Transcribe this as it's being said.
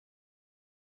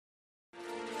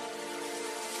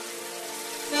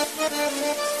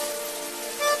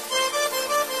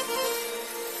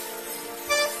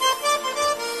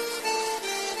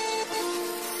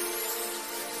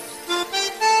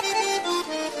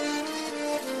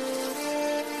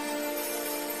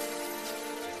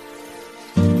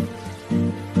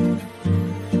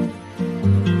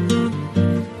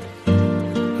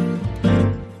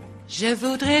Je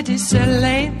voudrais du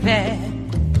soleil vert,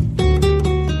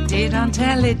 des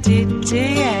dentelles et des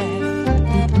théâtres,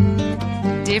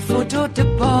 des photos de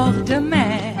bord de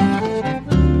mer,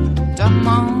 dans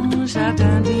mon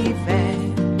jardin d'hiver.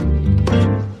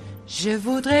 Je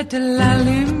voudrais de la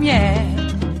lumière,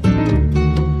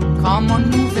 comme en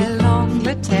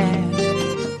Nouvelle-Angleterre.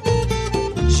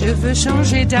 Je veux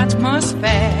changer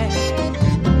d'atmosphère,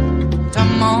 dans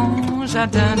mon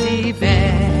jardin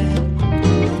d'hiver.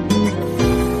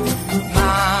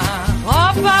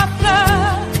 Ma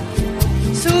fleur,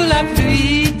 sous la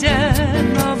pluie de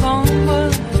novembre,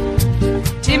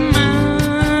 tes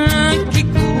mains qui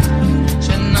courent,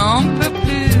 je n'en peux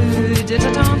plus de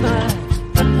t'attendre.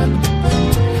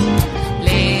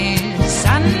 Les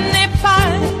années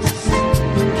passent,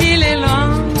 qu'il est loin,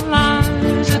 là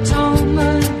je tombe.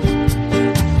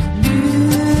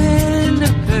 Nul ne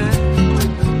peut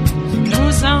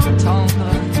nous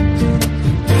entendre.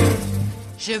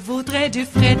 Je voudrais du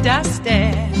Fred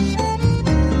Astaire.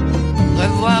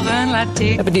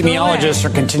 Epidemiologists are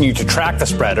continuing to track the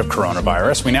spread of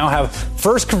coronavirus. We now have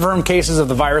first confirmed cases of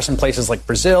the virus in places like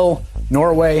Brazil,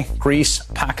 Norway, Greece,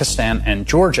 Pakistan, and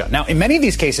Georgia. Now, in many of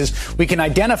these cases, we can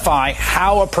identify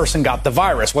how a person got the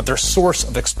virus, what their source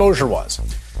of exposure was.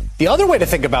 The other way to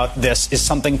think about this is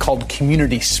something called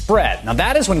community spread. Now,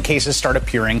 that is when cases start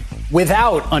appearing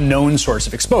without a known source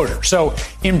of exposure. So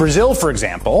in Brazil, for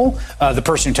example, the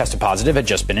person who tested positive had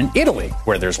just been in Italy,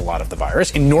 where there's a lot of the virus.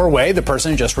 In Norway, the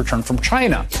person had just returned from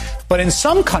China. But in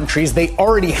some countries, they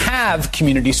already have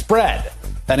community spread.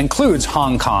 That includes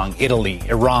Hong Kong, Italy,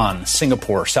 Iran,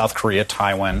 Singapore, South Korea,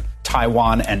 Taiwan,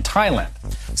 and Thailand.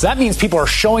 So that means people are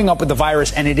showing up with the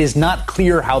virus, and it is not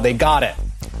clear how they got it.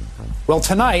 Well,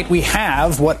 tonight we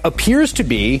have what appears to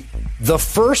be the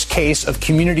first case of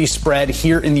community spread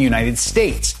here in the United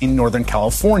States, in Northern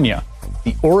California.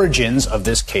 The origins of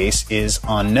this case is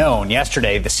unknown.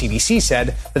 Yesterday, the CDC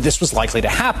said that this was likely to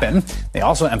happen. They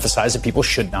also emphasized that people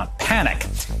should not panic.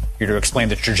 Here to explain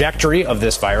the trajectory of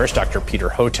this virus, Dr. Peter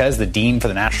Hotez, the Dean for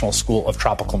the National School of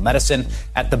Tropical Medicine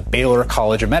at the Baylor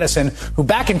College of Medicine, who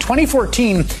back in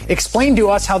 2014 explained to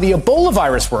us how the Ebola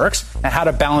virus works and how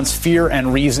to balance fear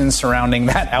and reason surrounding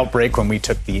that outbreak when we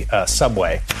took the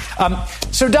subway.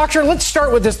 So, Doctor, let's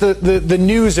start with this, the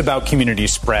news about community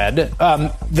spread.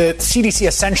 The CDC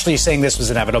essentially saying this was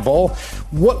inevitable.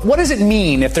 What does it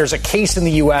mean if there's a case in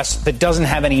the U.S. that doesn't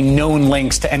have any known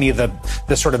links to any of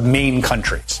the sort of main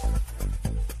countries?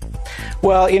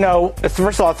 Well,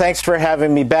 first of all, thanks for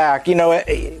having me back.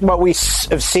 What we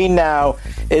have seen now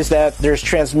is that there's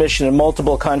transmission in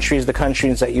multiple countries, the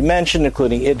countries that you mentioned,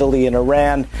 including Italy and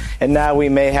Iran, and now we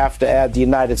may have to add the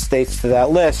United States to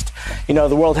that list.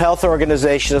 The World Health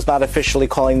Organization is not officially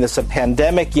calling this a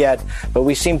pandemic yet, but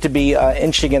we seem to be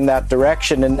inching in that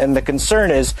direction, and the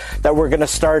concern is that we're going to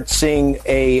start seeing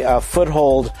a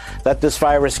foothold that this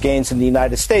virus gains in the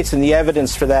United States, and the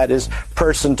evidence for that is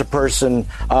person-to-person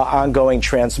ongoing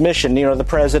transmission. The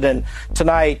president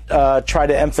tonight tried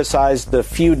to emphasize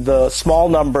the small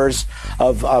numbers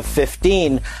of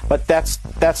 15, but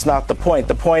that's not the point.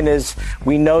 The point is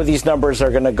we know these numbers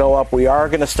are going to go up. We are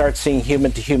going to start seeing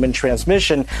human-to-human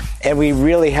transmission, and we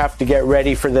really have to get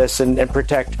ready for this and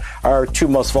protect our two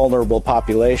most vulnerable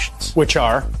populations. Which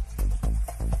are?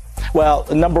 Well,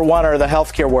 number one are the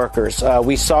healthcare workers.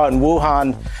 We saw in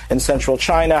Wuhan in central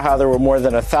China how there were more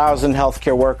than 1,000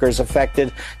 healthcare workers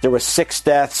affected. There were 6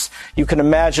 deaths. You can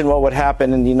imagine what would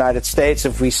happen in the United States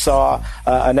if we saw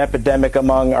an epidemic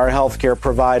among our healthcare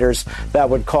providers. That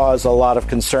would cause a lot of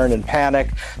concern and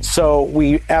panic. So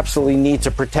we absolutely need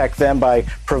to protect them by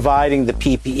providing the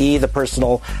PPE, the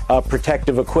personal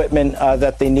protective equipment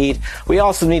that they need. We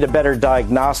also need a better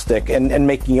diagnostic and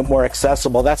making it more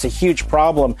accessible. That's a huge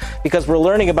problem, because we're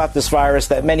learning about this virus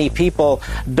that many people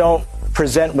don't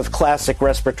present with classic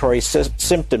respiratory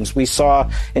symptoms. We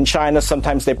saw in China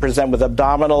sometimes they present with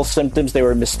abdominal symptoms. They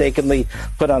were mistakenly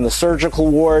put on the surgical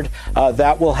ward.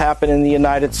 That will happen in the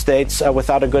United States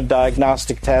without a good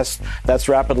diagnostic test that's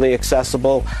rapidly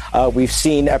accessible. We've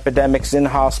seen epidemics in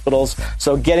hospitals.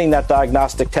 So getting that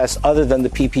diagnostic test other than the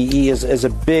PPE is a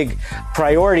big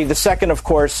priority. The second, of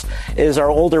course, is our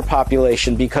older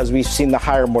population, because we've seen the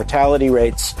higher mortality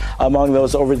rates among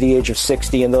those over the age of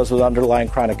 60 and those with underlying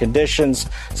chronic conditions. conditions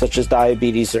such as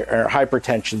diabetes or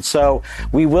hypertension. So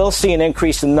we will see an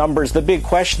increase in numbers. The big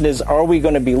question is, are we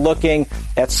going to be looking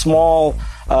at small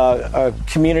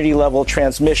community-level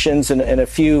transmissions in a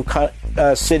few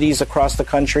cities across the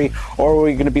country, or are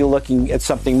we going to be looking at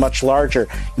something much larger?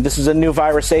 This is a new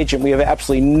virus agent. We have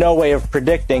absolutely no way of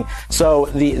predicting. So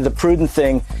the prudent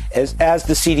thing, as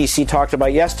the CDC talked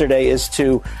about yesterday, is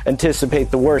to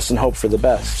anticipate the worst and hope for the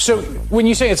best. So when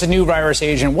you say it's a new virus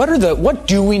agent, what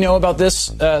do we know about this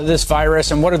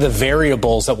virus, and what are the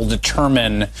variables that will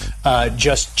determine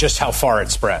just how far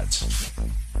it spreads?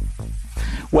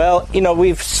 Well,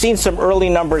 we've seen some early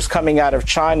numbers coming out of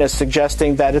China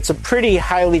suggesting that it's a pretty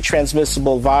highly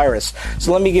transmissible virus.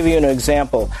 So let me give you an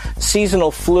example.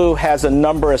 Seasonal flu has a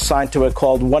number assigned to it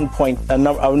called a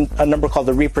number called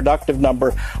the reproductive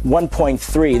number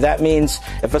 1.3. That means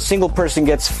if a single person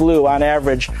gets flu, on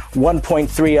average,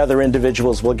 1.3 other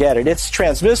individuals will get it. It's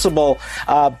transmissible,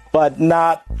 but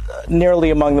not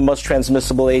nearly among the most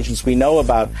transmissible agents we know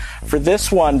about. For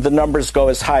this one, the numbers go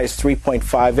as high as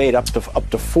 3.58 up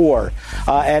to 4.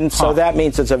 And so that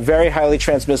means it's a very highly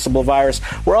transmissible virus.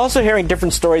 We're also hearing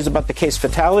different stories about the case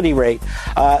fatality rate.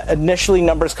 Initially,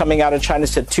 numbers coming out of China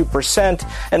said 2%,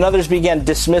 and others began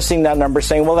dismissing that number,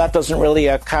 saying, well, that doesn't really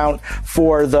account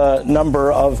for the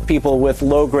number of people with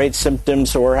low-grade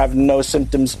symptoms or have no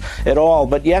symptoms at all.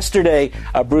 But yesterday,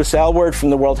 Bruce Aylward from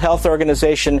the World Health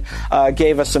Organization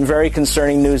gave us some very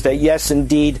concerning news that, yes,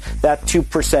 indeed, that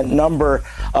 2% number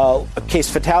case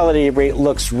fatality rate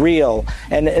looks real.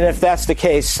 And if that's the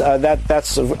case,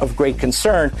 that's of great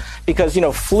concern because,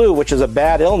 flu, which is a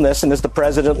bad illness, and as the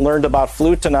president learned about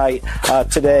flu today,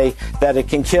 that it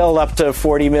can kill up to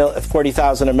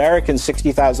 40,000 Americans,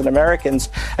 60,000 Americans,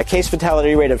 a case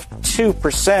fatality rate of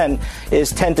 2%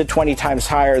 is 10 to 20 times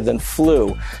higher than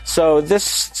flu. So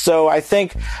I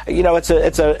think,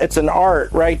 it's an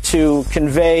art, right, to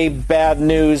convey bad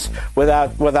news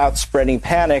without spreading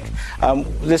panic.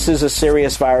 This is a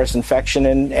serious virus infection,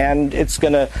 and it's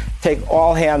going to take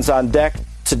all hands on deck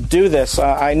to do this.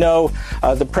 I know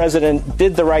the president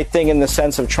did the right thing in the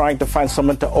sense of trying to find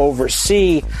someone to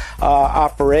oversee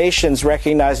operations,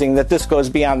 recognizing that this goes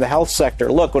beyond the health sector.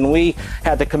 Look, when we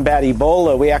had to combat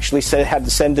Ebola, we actually had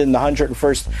to send in the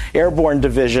 101st Airborne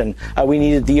Division. We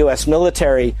needed the U.S.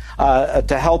 military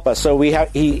to help us. So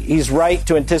he's right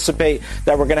to anticipate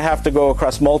that we're going to have to go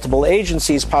across multiple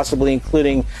agencies, possibly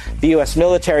including the U.S.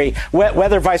 military.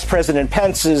 Whether Vice President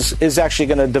Pence is actually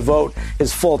going to devote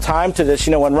his full time to this,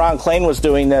 when Ron Klain was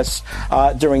doing this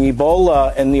during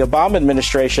Ebola in the Obama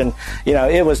administration,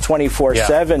 it was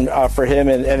 24/7 for him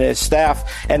and his staff.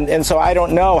 And so I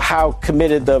don't know how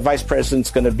committed the vice president's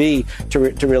going to be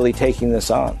to really taking this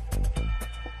on.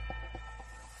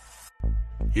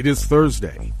 It is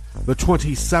Thursday, the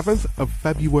 27th of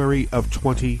February of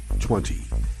 2020.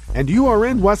 And you are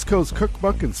in West Coast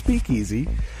Cookbook and Speakeasy.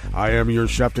 I am your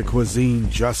chef de cuisine,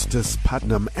 Justice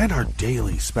Putnam, and our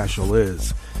daily special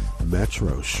is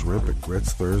Metro Shrimp and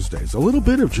Grits Thursdays. A little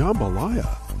bit of jambalaya,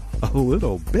 a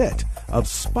little bit of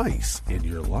spice in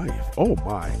your life. Oh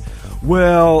my.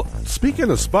 Well,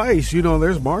 speaking of spice,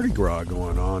 there's Mardi Gras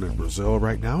going on in Brazil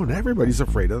right now, and everybody's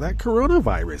afraid of that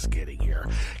coronavirus getting here.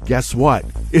 Guess what?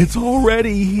 It's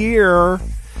already here.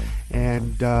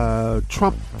 And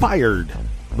Trump fired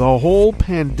the whole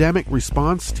pandemic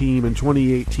response team in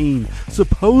 2018,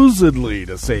 supposedly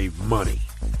to save money.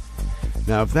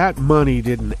 Now, if that money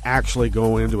didn't actually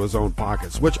go into his own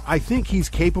pockets, which I think he's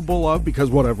capable of, because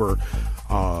whatever,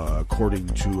 according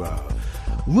to a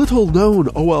little-known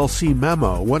OLC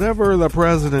memo, whatever the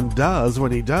president does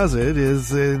when he does it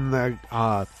is in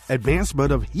the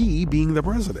advancement of he being the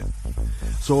president.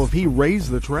 So if he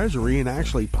raised the treasury and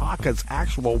actually pockets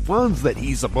actual funds that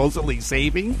he's supposedly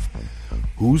saving,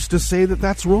 who's to say that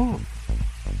that's wrong?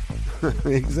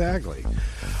 Exactly.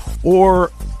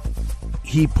 Or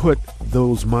he put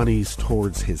those monies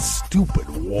towards his stupid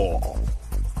wall.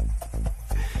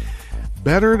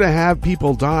 Better to have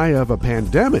people die of a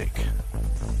pandemic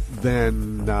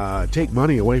than take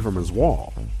money away from his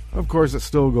wall. Of course, it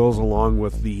still goes along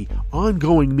with the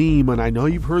ongoing meme, and I know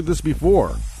you've heard this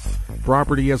before.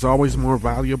 Property is always more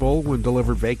valuable when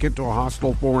delivered vacant to a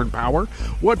hostile foreign power.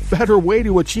 What better way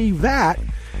to achieve that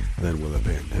than with a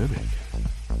pandemic?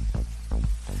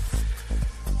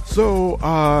 So,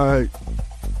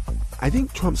 I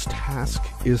think Trump's task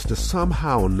is to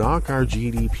somehow knock our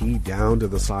GDP down to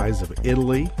the size of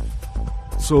Italy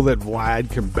so that Vlad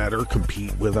can better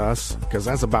compete with us, because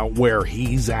that's about where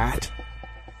he's at.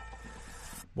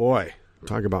 Boy,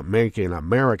 talk about making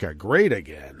America great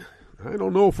again. I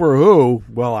don't know for who.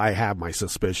 Well, I have my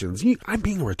suspicions. I'm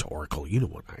being rhetorical. You know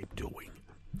what I'm doing.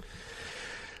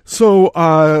 So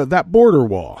that border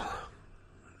wall,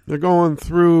 they're going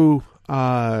through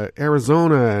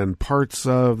Arizona and parts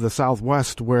of the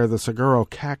Southwest where the saguaro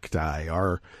cacti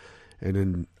are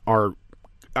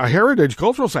a heritage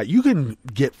cultural site. You can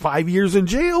get 5 years in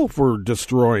jail for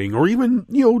destroying or even,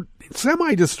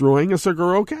 semi-destroying a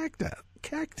saguaro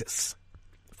cactus.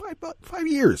 5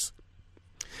 years.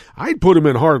 I'd put him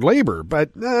in hard labor,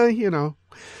 but,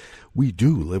 we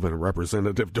do live in a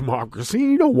representative democracy.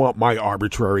 You don't want my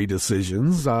arbitrary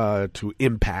decisions to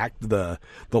impact the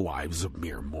lives of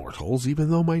mere mortals,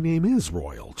 even though my name is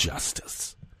Royal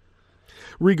Justice.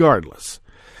 Regardless,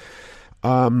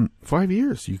 5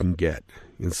 years you can get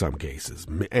in some cases,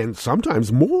 and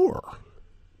sometimes more.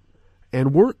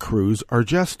 And work crews are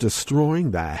just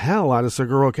destroying the hell out of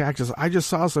saguaro cactus. I just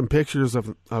saw some pictures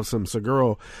of some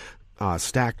saguaro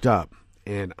stacked up,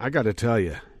 and I got to tell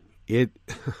you, it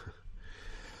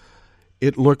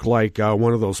looked like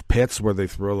one of those pits where they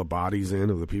throw the bodies in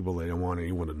of the people they don't want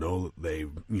anyone to know that they've,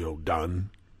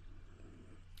 done.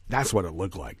 That's what it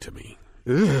looked like to me.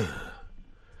 Ugh.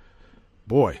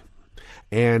 Boy.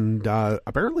 And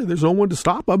apparently there's no one to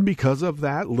stop them because of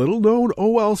that little-known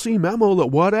OLC memo that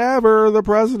whatever the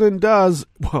president does,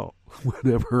 well,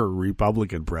 whenever a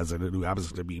Republican president who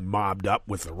happens to be mobbed up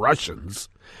with the Russians,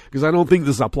 because I don't think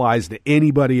this applies to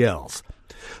anybody else,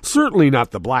 certainly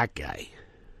not the black guy.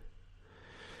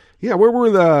 Yeah, where were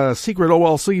the secret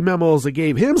OLC memos that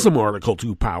gave him some Article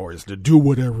 2 powers to do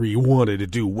whatever he wanted to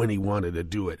do when he wanted to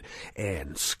do it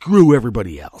and screw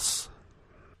everybody else?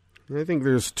 I think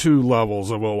there's 2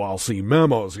 levels of OLC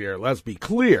memos here. Let's be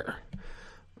clear.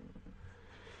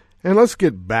 And let's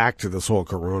get back to this whole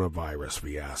coronavirus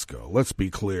fiasco. Let's be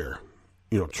clear.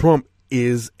 Trump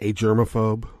is a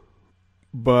germaphobe,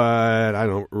 but I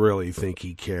don't really think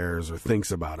he cares or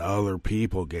thinks about other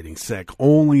people getting sick,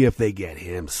 only if they get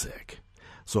him sick.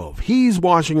 So if he's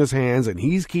washing his hands and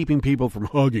he's keeping people from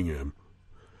hugging him,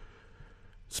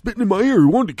 spitting in my ear, he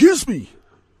wanted to kiss me.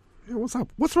 What's up?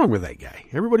 What's wrong with that guy?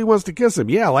 Everybody wants to kiss him.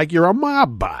 Yeah, like you're a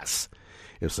mob boss.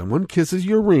 If someone kisses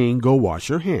your ring, go wash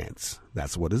your hands.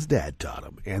 That's what his dad taught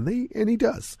him, and he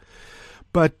does.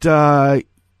 But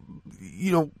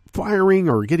firing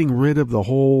or getting rid of the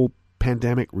whole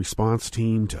pandemic response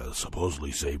team to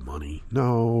supposedly save money.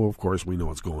 No, of course we know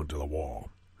it's going to the wall.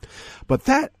 But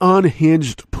that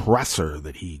unhinged presser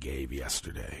that he gave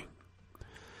yesterday.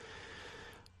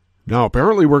 Now,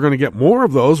 apparently we're going to get more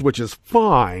of those, which is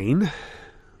fine.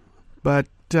 But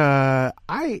I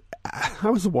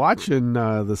was watching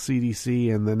the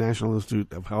CDC and the National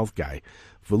Institute of Health guy.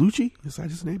 Vellucci? Is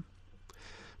that his name?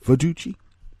 Vellucci?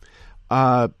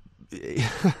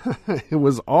 It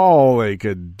was all they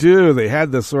could do. They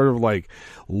had this sort of like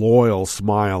loyal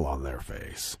smile on their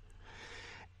face.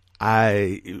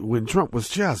 When Trump was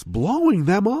just blowing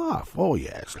them off. Oh,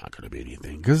 yeah, it's not going to be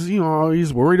anything. Because,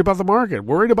 he's worried about the market,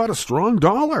 worried about a strong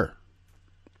dollar.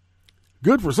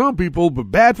 Good for some people, but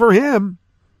bad for him.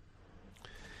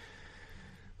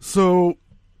 So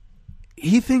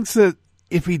he thinks that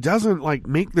if he doesn't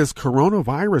make this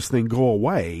coronavirus thing go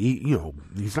away,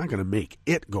 he's not going to make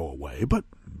it go away, but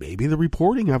maybe the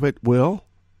reporting of it will.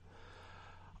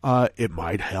 It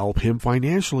might help him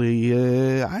financially.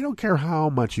 I don't care how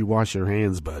much you wash your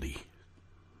hands, buddy.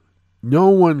 No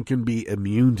one can be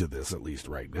immune to this, at least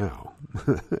right now.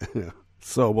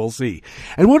 So we'll see.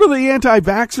 And what are the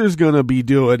anti-vaxxers going to be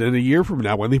doing in a year from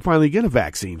now when they finally get a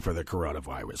vaccine for the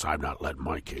coronavirus? I'm not letting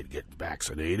my kid get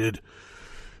vaccinated.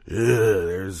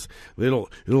 The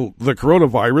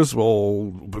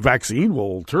coronavirus vaccine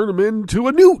will turn him into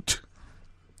a newt.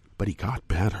 But he got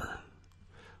better.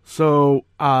 So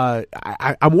I'm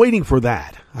waiting for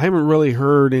that. I haven't really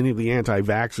heard any of the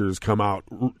anti-vaxxers come out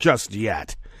just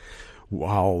yet,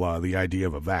 while the idea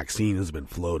of a vaccine has been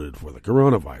floated for the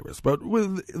coronavirus. But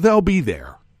they'll be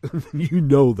there.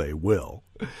 They will.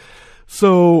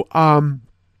 So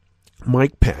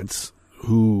Mike Pence,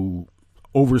 who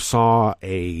oversaw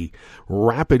a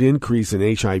rapid increase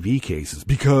in HIV cases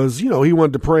because, he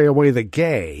wanted to pray away the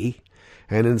gay.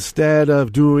 And instead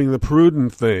of doing the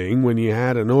prudent thing when you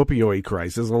had an opioid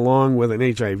crisis along with an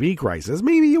HIV crisis,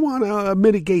 maybe you want to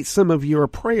mitigate some of your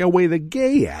pray away the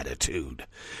gay attitude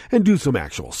and do some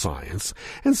actual science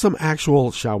and some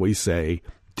actual, shall we say,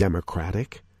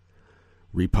 democratic,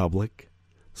 republic,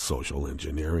 social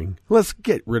engineering. Let's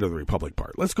get rid of the republic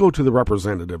part. Let's go to the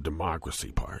representative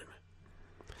democracy part.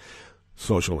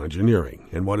 Social engineering.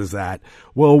 And what is that?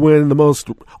 Well, when the most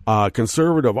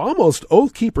conservative, almost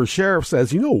oath-keeper sheriff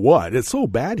says, you know what, it's so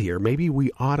bad here, maybe we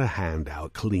ought to hand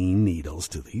out clean needles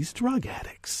to these drug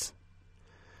addicts.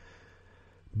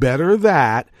 Better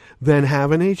that than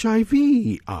have an HIV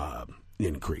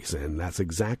increase. And that's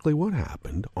exactly what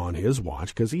happened on his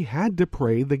watch, because he had to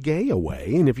pray the gay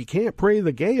away. And if you can't pray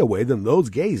the gay away, then those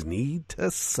gays need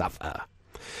to suffer.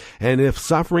 And if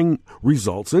suffering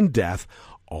results in death,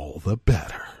 all the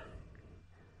better.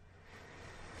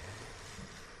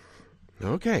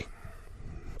 Okay.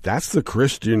 That's the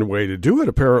Christian way to do it,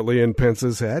 apparently, in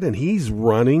Pence's head. And he's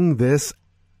running this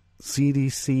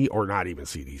CDC, or not even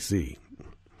CDC.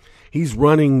 He's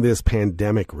running this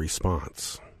pandemic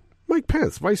response. Mike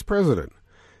Pence, vice president.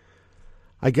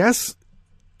 I guess,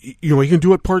 he can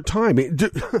do it part-time.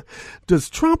 Does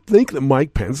Trump think that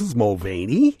Mike Pence is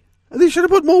Mulvaney? They should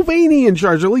have put Mulvaney in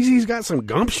charge. At least he's got some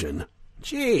gumption.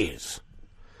 Jeez.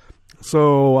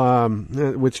 So,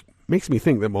 which makes me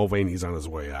think that Mulvaney's on his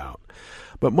way out.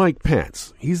 But Mike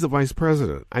Pence, he's the vice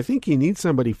president. I think he needs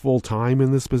somebody full-time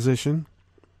in this position.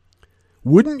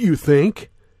 Wouldn't you think?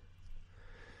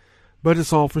 But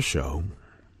it's all for show.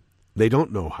 They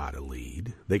don't know how to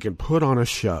lead. They can put on a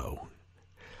show.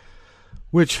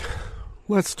 Which,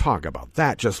 let's talk about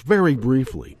that just very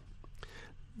briefly.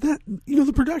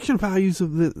 The production values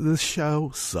of this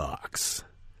show sucks.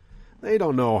 They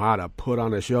don't know how to put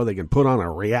on a show. They can put on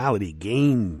a reality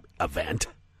game event.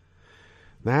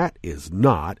 That is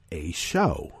not a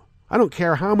show. I don't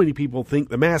care how many people think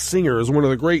The Masked Singer is one of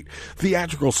the great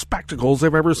theatrical spectacles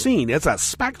they've ever seen. It's a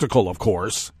spectacle, of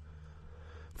course.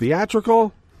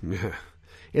 Theatrical?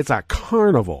 It's a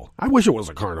carnival. I wish it was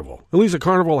a carnival. At least a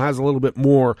carnival has a little bit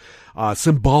more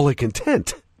symbolic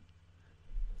intent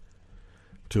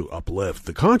to uplift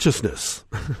the consciousness.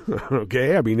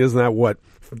 Okay? I mean, isn't that what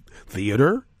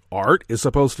theater, art is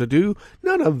supposed to do?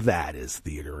 None of that is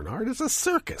theater and art. It's a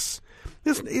circus.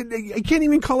 I can't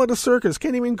even call it a circus.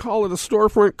 Can't even call it a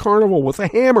storefront carnival with a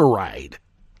hammer ride.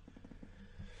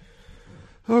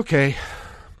 Okay.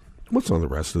 What's on the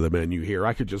rest of the menu here?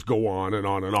 I could just go on and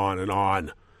on and on and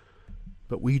on.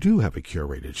 But we do have a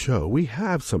curated show. We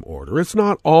have some order. It's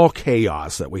not all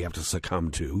chaos that we have to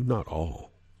succumb to. Not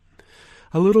all.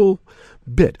 A little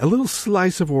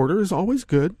slice of order is always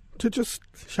good to just,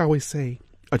 shall we say,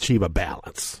 achieve a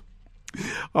balance.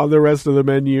 On the rest of the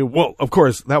menu, well, of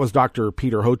course, that was Dr.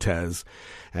 Peter Hotez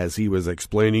as he was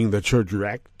explaining the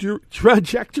trajectory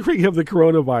of the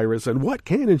coronavirus and what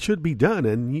can and should be done.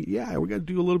 And yeah, we got to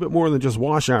do a little bit more than just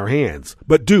wash our hands.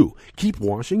 But keep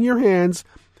washing your hands.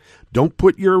 Don't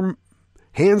put your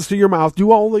hands to your mouth.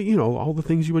 Do all the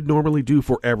things you would normally do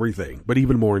for everything, but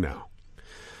even more now.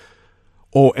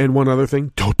 Oh, and one other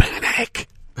thing, don't panic.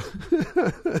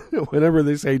 Whenever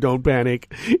they say don't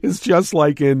panic, it's just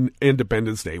like in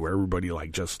Independence Day where everybody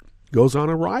just goes on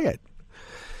a riot.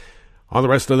 On the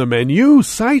rest of the menu,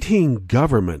 citing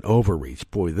government overreach.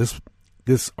 Boy,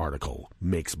 this article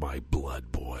makes my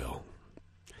blood boil.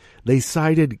 They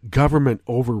cited government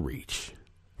overreach.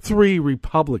 3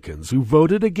 Republicans who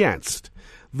voted against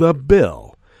the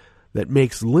bill that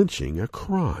makes lynching a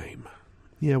crime.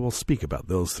 Yeah, we'll speak about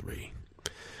those 3.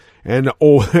 And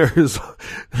there's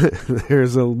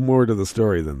more to the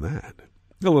story than that.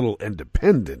 A little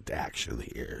independent action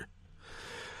here.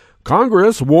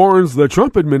 Congress warns the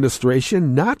Trump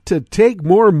administration not to take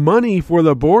more money for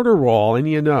the border wall. And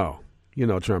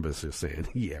Trump is just saying,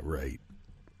 yeah, right.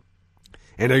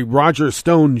 And a Roger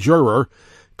Stone juror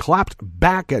clapped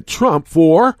back at Trump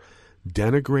for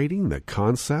denigrating the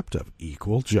concept of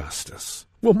equal justice.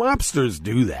 Well, mobsters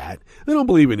do that. They don't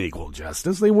believe in equal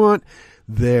justice. They want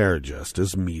their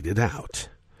justice meted out.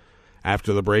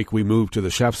 After the break, we move to the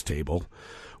chef's table,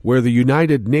 where the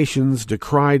United Nations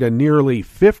decried a nearly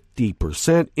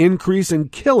 50% increase in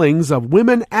killings of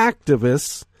women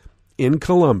activists in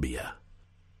Colombia.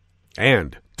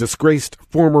 And disgraced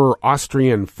former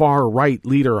Austrian far-right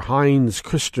leader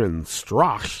Heinz-Christian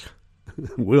Strache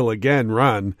will again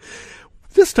run,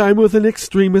 this time with an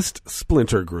extremist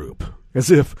splinter group,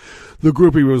 as if the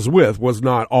group he was with was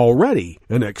not already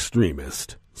an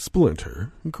extremist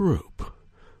splinter group.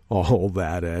 All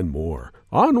that and more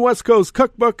on West Coast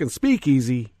Cookbook and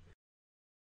Speakeasy.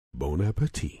 Bon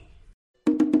appetit.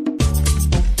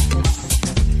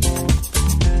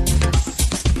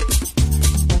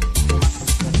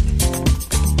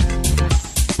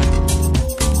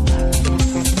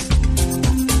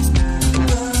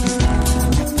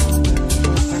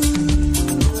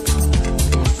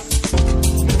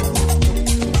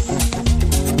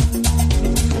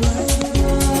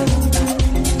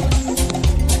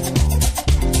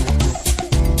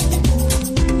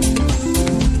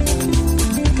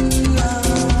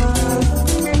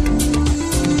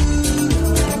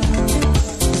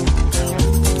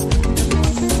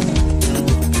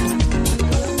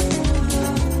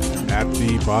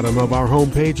 bottom of our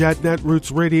homepage at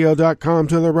netrootsradio.com.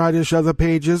 To the rightish of the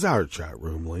page is our chat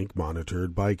room link,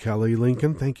 monitored by Kelly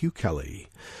Lincoln. Thank you, Kelly.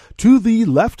 To the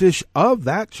leftish of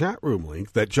that chat room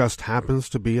link that just happens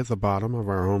to be at the bottom of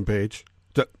our homepage,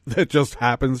 that just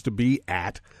happens to be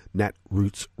at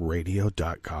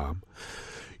netrootsradio.com,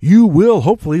 you will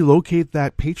hopefully locate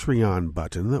that Patreon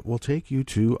button that will take you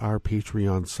to our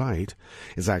Patreon site.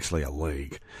 It's actually a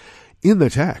link in the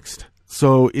text.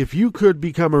 So if you could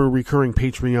become a recurring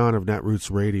Patreon of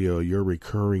Netroots Radio, your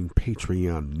recurring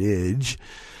Patreonage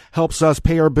helps us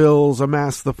pay our bills,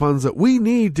 amass the funds that we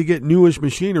need to get newish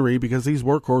machinery, because these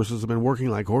workhorses have been working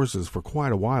like horses for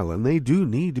quite a while, and they do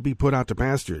need to be put out to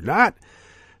pasture.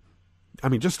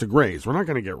 Just to graze. We're not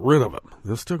going to get rid of them.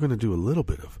 They're still going to do a little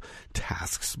bit of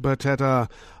tasks, but at a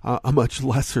much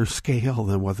lesser scale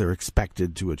than what they're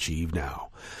expected to achieve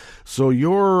now. So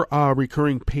your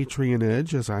recurring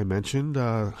patronage, as I mentioned,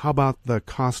 how about the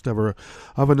cost of an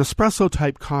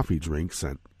espresso-type coffee drink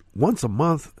sent once a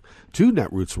month to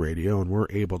Netroots Radio, and we're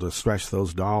able to stretch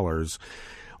those dollars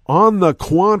on the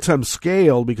quantum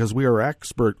scale because we are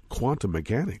expert quantum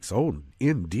mechanics. Oh,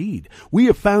 indeed. We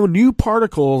have found new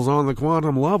particles on the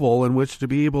quantum level in which to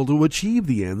be able to achieve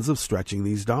the ends of stretching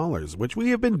these dollars, which we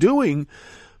have been doing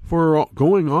for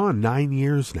going on 9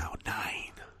 years now. 9.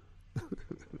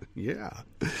 Yeah.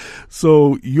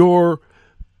 So your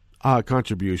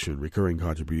recurring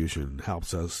contribution,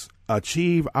 helps us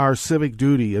achieve our civic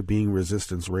duty of being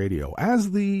resistance radio,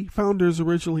 as the founders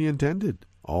originally intended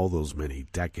all those many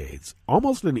decades,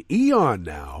 almost an eon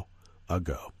now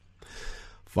ago.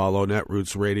 Follow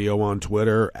Netroots Radio on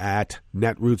Twitter at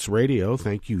Netroots Radio.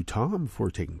 Thank you, Tom,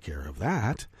 for taking care of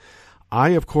that. I,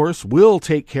 of course, will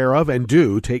take care of, and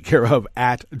do take care of,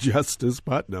 at Justice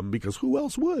Putnam, because who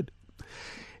else would?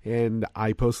 And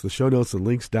I post the show notes and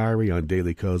links diary on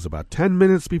Daily Codes about 10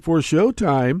 minutes before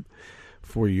showtime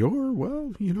for your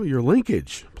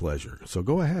linkage pleasure. So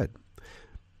go ahead.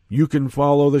 You can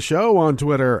follow the show on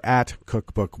Twitter at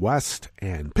Cookbook West,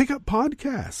 and pick up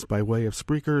podcasts by way of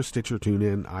Spreaker, Stitcher,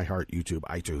 TuneIn, iHeart, YouTube,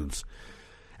 iTunes,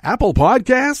 Apple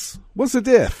Podcasts. What's the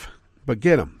diff? But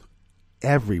get them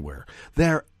everywhere.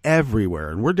 They're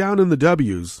everywhere, and we're down in the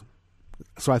W's.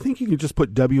 So I think you can just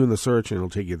put W in the search and it'll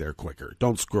take you there quicker.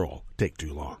 Don't scroll. Take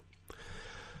too long.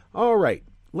 All right,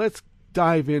 let's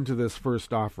dive into this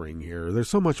first offering here. There's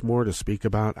so much more to speak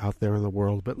about out there in the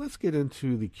world, but let's get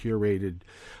into the curated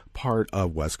part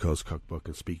of West Coast Cookbook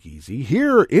and Speakeasy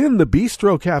here in the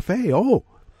Bistro Cafe. Oh,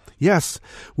 yes,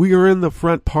 we are in the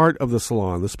front part of the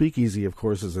salon. The Speakeasy, of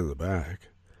course, is in the back,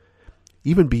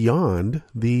 even beyond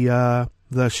the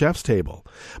chef's table.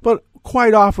 But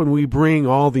quite often we bring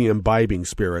all the imbibing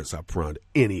spirits up front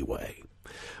anyway.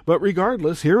 But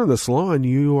regardless, here in the salon,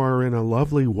 you are in a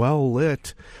lovely,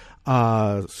 well-lit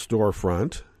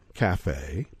storefront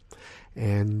cafe,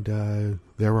 and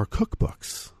there are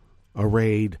cookbooks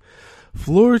arrayed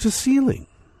floor to ceiling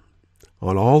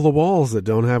on all the walls that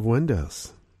don't have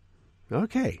windows.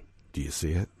 Okay, do you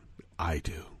see it? I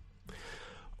do.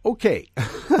 Okay,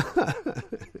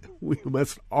 we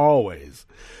must always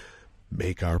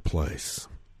make our place.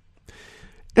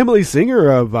 Emily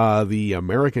Singer of the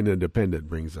American Independent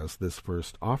brings us this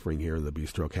first offering here in the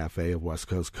Bistro Cafe of West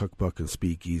Coast Cookbook and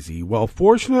Speakeasy. Well,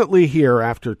 fortunately here,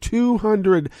 after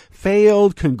 200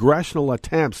 failed congressional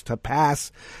attempts to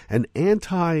pass an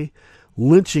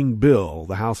anti-lynching bill,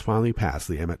 the House finally passed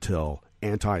the Emmett Till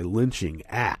Anti-Lynching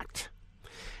Act.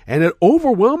 And it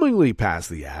overwhelmingly passed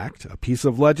the act, a piece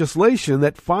of legislation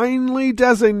that finally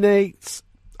designates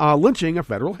lynching a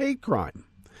federal hate crime.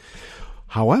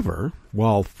 However,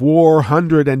 while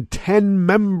 410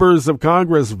 members of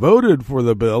Congress voted for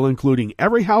the bill, including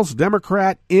every House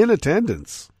Democrat in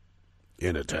attendance.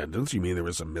 In attendance? You mean there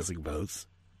were some missing votes?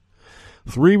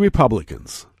 3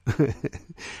 Republicans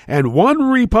and 1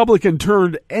 Republican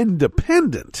turned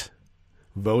independent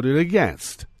voted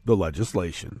against the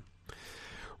legislation.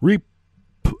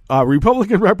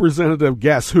 Republican Representative,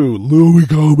 guess who? Louis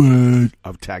Gohmert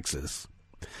of Texas.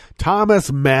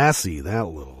 Thomas Massey, that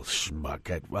little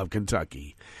schmuck of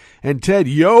Kentucky, and Ted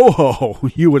Yoho,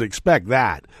 you would expect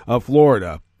that, of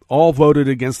Florida, all voted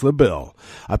against the bill,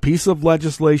 a piece of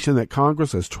legislation that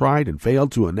Congress has tried and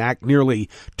failed to enact nearly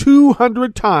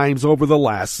 200 times over the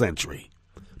last century.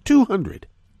 200.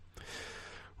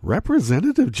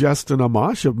 Representative Justin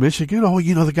Amash of Michigan,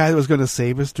 the guy that was going to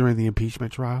save us during the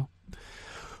impeachment trial,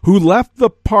 who left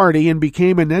the party and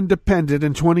became an independent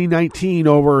in 2019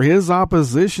 over his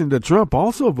opposition to Trump,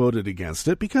 also voted against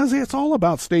it because it's all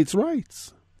about states'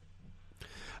 rights.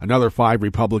 Another 5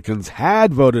 Republicans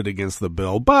had voted against the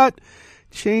bill, but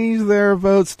change their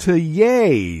votes to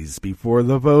yays before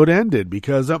the vote ended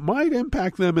because it might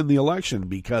impact them in the election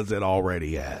because it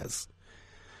already has.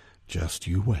 Just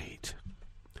you wait.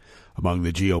 Among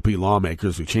the GOP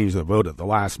lawmakers who changed their vote at the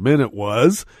last minute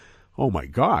was, oh my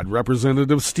God,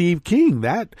 Representative Steve King,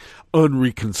 that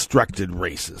unreconstructed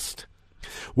racist.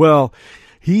 Well,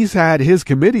 he's had his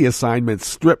committee assignments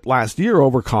stripped last year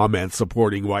over comments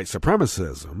supporting white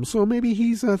supremacism, so maybe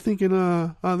he's thinking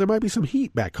there might be some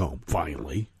heat back home,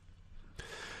 finally.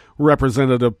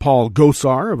 Representative Paul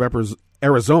Gosar of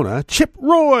Arizona, Chip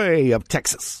Roy of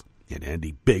Texas, and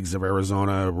Andy Biggs of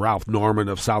Arizona, Ralph Norman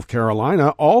of South Carolina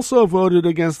also voted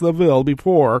against the bill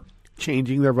before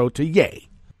changing their vote to yay.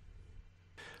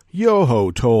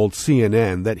 Yoho told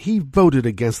CNN that he voted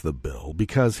against the bill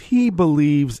because he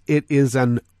believes it is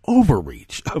an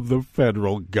overreach of the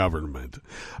federal government.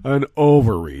 An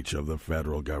overreach of the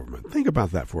federal government. Think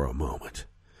about that for a moment.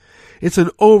 It's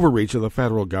an overreach of the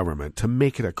federal government to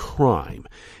make it a crime.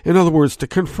 In other words, to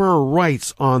confer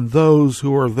rights on those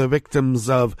who are the victims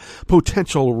of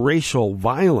potential racial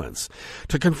violence.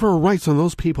 To confer rights on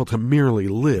those people to merely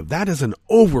live. That is an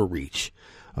overreach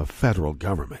of federal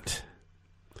government.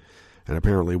 And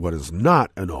apparently what is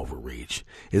not an overreach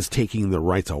is taking the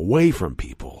rights away from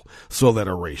people so that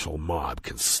a racial mob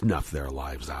can snuff their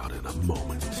lives out in a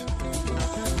moment.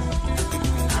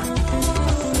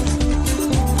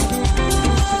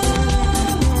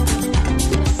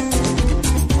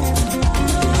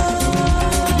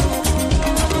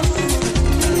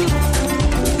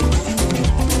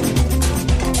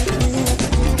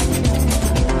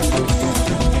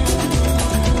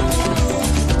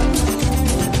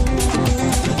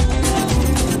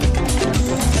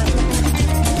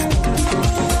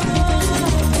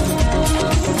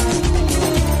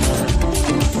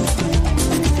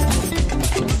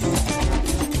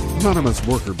 Anonymous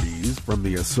worker bees from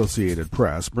the Associated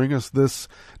Press bring us this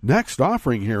next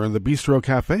offering here in the Bistro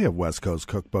Cafe of West Coast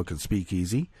Cookbook and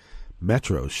Speakeasy,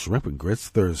 Metro Shrimp and Grits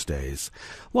Thursdays.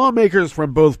 Lawmakers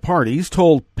from both parties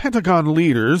told Pentagon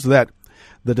leaders that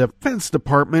the Defense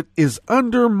Department is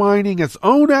undermining its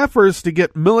own efforts to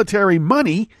get military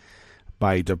money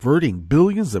by diverting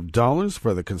billions of dollars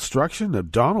for the construction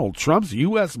of Donald Trump's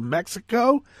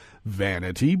U.S.-Mexico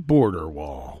vanity border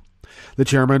wall. The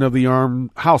chairman of the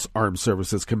House Armed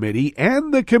Services Committee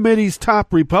and the committee's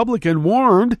top Republican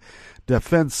warned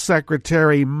Defense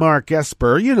Secretary Mark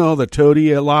Esper, you know, the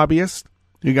toady lobbyist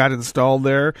who got installed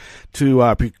there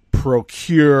to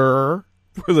procure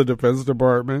for the Defense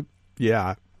Department.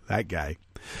 Yeah, that guy.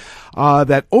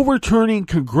 That overturning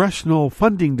congressional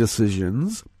funding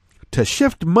decisions to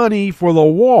shift money for the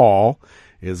wall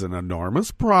is an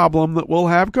enormous problem that will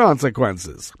have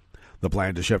consequences. The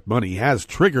plan to shift money has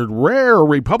triggered rare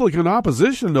Republican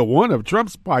opposition to one of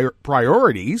Trump's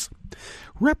priorities.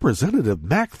 Representative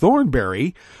Mac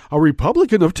Thornberry, a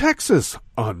Republican of Texas,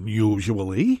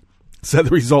 unusually, said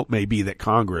the result may be that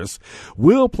Congress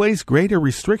will place greater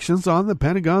restrictions on the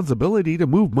Pentagon's ability to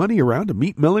move money around to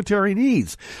meet military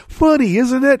needs. Funny,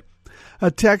 isn't it? A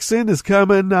Texan is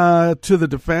coming to the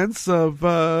defense of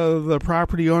the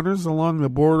property owners along the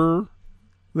border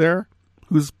there,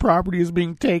 whose property is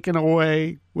being taken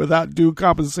away without due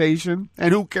compensation,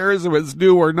 and who cares if it's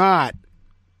due or not?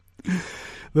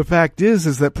 The fact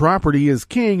is that property is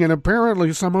king, and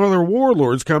apparently some other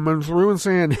warlords coming through and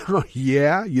saying, oh,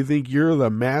 yeah, you think you're the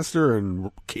master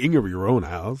and king of your own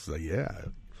house? Yeah.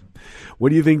 What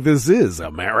do you think this is,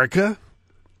 America?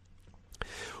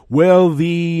 Well,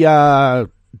 the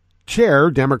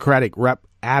chair, Democratic Rep.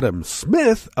 Adam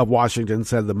Smith of Washington,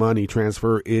 said the money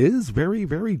transfer is very,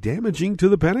 very damaging to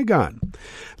the Pentagon.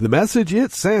 The message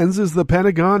it sends is the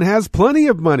Pentagon has plenty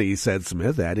of money, said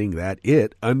Smith, adding that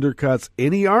it undercuts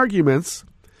any arguments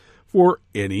for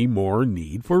any more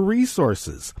need for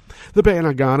resources. The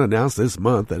Pentagon announced this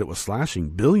month that it was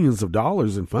slashing billions of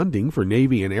dollars in funding for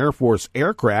Navy and Air Force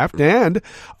aircraft and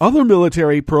other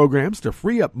military programs to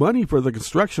free up money for the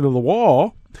construction of the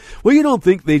wall. Well, you don't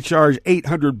think they charge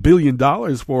 $800 billion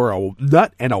for a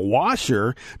nut and a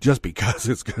washer just because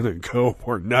it's going to go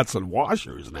for nuts and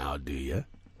washers now, do you?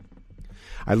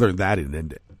 I learned that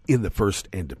in the first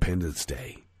Independence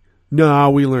Day. No,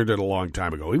 we learned it a long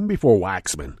time ago, even before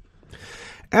Waxman.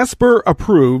 Esper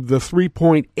approved the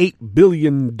 $3.8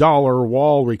 billion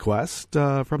wall request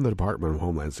from the Department of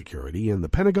Homeland Security, and the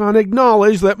Pentagon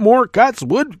acknowledged that more cuts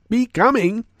would be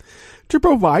coming to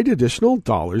provide additional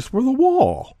dollars for the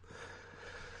wall.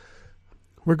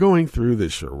 We're going through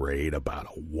this charade about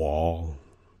a wall.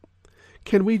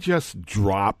 Can we just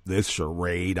drop this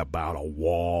charade about a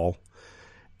wall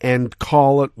and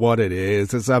call it what it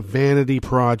is? It's a vanity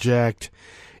project.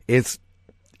 It's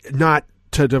not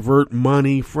to divert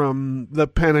money from the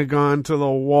Pentagon to the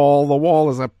wall. The wall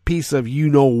is a piece of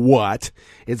you-know-what.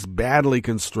 It's badly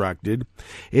constructed.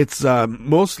 It's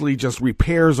mostly just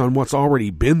repairs on what's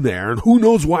already been there. And who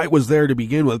knows why it was there to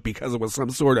begin with, because it was some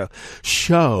sort of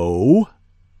show.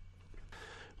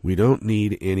 We don't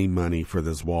need any money for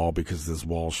this wall because this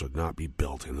wall should not be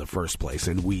built in the first place,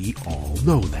 and we all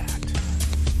know that.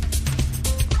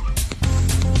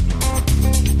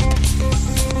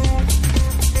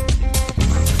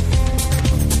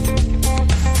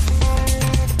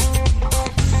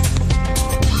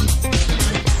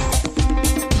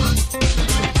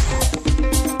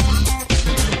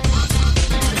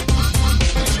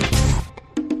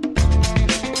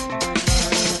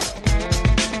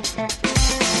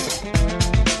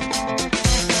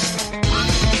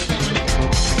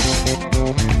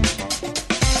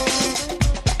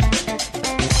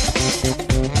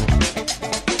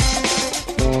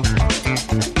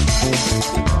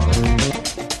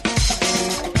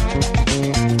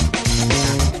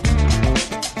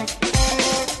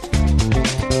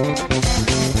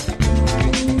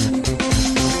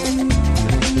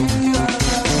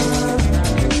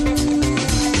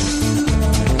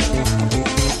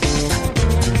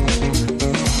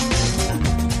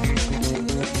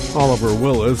 Oliver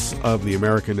Willis of the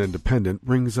American Independent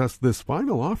brings us this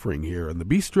final offering here in the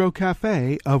Bistro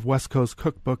Cafe of West Coast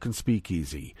Cookbook and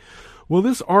Speakeasy. Well,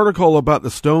 this article about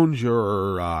the Stone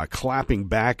juror clapping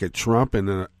back at Trump in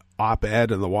an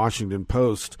op-ed in the Washington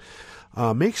Post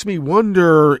makes me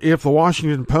wonder if the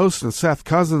Washington Post and Seth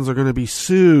Cousins are going to be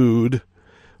sued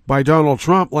by Donald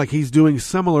Trump like he's doing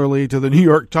similarly to the New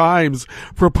York Times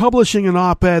for publishing an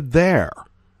op-ed there.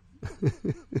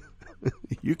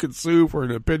 You can sue for an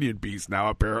opinion piece now,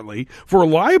 apparently, for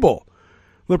libel.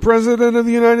 The President of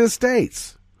the United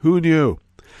States. Who knew?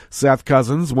 Seth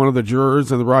Cousins, one of the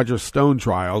jurors in the Roger Stone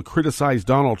trial, criticized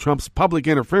Donald Trump's public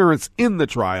interference in the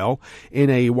trial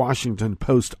in a Washington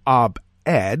Post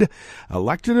op-ed.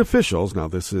 Elected officials, now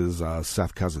this is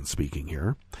Seth Cousins speaking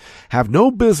here, have no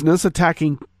business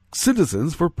attacking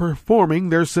citizens for performing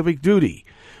their civic duty.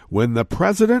 When the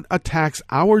president attacks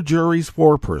our jury's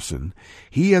foreperson,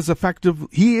 he is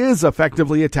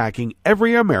effectively attacking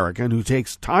every American who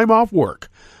takes time off work,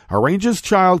 arranges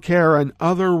childcare, and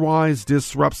otherwise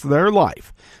disrupts their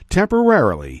life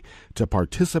temporarily to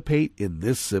participate in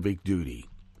this civic duty.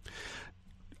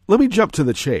 Let me jump to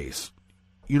the chase.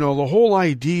 You know, the whole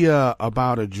idea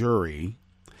about a jury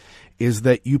is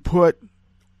that you put...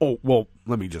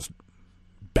 let me just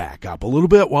back up a little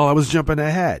bit while I was jumping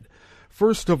ahead.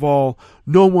 First of all,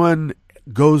 no one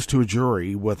goes to a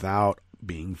jury without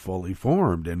being fully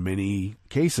formed in many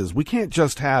cases. We can't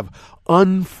just have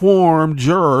unformed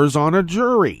jurors on a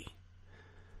jury.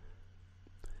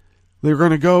 They're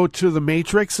going to go to the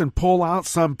Matrix and pull out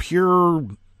some pure,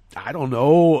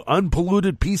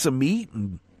 unpolluted piece of meat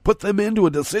and put them into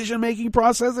a decision-making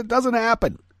process. It doesn't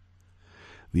happen.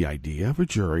 The idea of a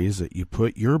jury is that you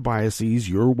put your biases,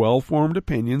 your well-formed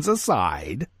opinions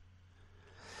aside,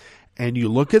 and you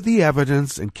look at the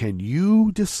evidence, and can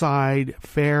you decide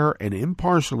fair and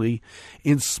impartially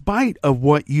in spite of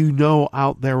what you know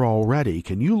out there already?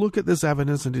 Can you look at this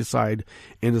evidence and decide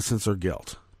innocence or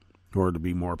guilt? Or to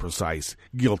be more precise,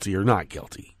 guilty or not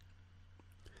guilty?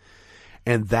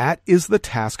 And that is the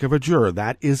task of a juror.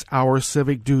 That is our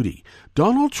civic duty.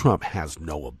 Donald Trump has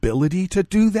no ability to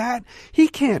do that. He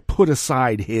can't put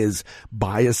aside his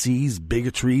biases,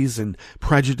 bigotries, and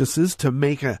prejudices to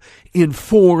make an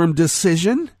informed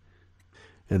decision.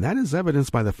 And that is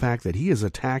evidenced by the fact that he is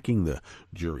attacking the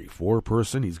jury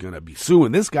foreperson. He's going to be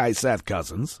suing this guy, Seth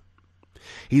Cousins.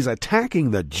 He's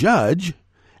attacking the judge,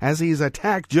 as he's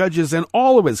attacked judges in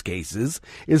all of his cases.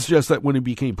 It's just that when he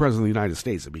became president of the United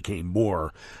States, it became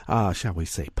more, shall we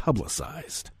say,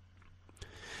 publicized.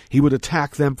 He would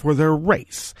attack them for their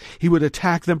race. He would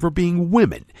attack them for being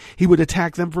women. He would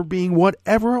attack them for being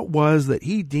whatever it was that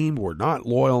he deemed were not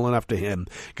loyal enough to him,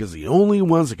 because the only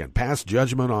ones that can pass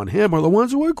judgment on him are the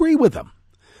ones who agree with him.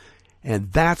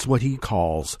 And that's what he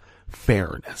calls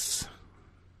fairness.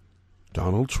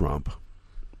 Donald Trump,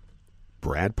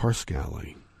 Brad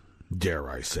Parscale, dare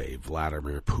I say,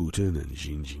 Vladimir Putin and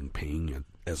Xi Jinping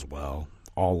as well,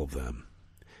 all of them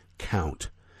count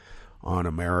on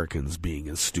Americans being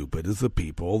as stupid as the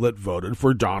people that voted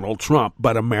for Donald Trump,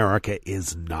 but America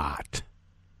is not.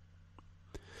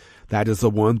 That is the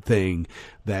one thing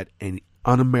that an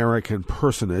un-American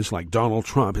personage like Donald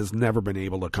Trump has never been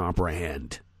able to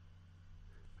comprehend.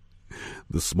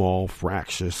 The small,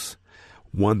 fractious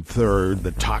one-third,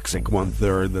 the toxic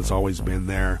one-third that's always been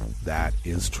there, that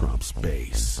is Trump's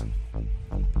base.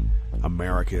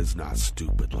 America is not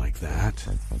stupid like that.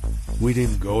 We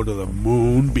didn't go to the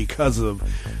moon because of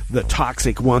the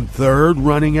toxic 1/3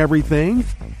 running everything.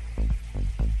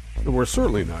 And we're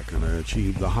certainly not going to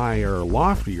achieve the higher,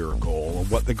 loftier goal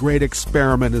of what the great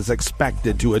experiment is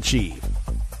expected to achieve.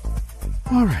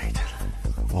 All right.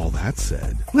 All that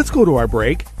said, let's go to our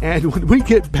break. And when we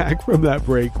get back from that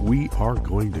break, we are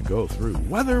going to go through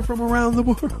weather from around the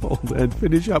world and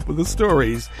finish up with the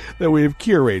stories that we have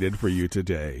curated for you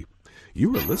today.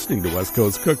 You are listening to West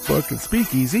Coast Cookbook and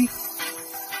Speakeasy,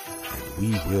 and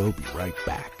we will be right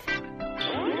back.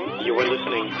 You are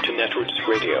listening to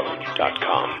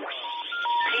netrootsradio.com.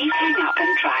 Please hang up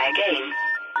and try again.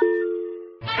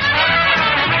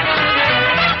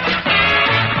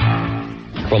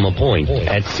 From a point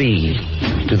at sea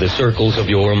to the circles of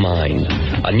your mind,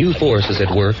 a new force is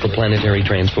at work for planetary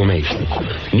transformation.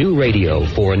 New radio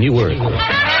for a new Earth.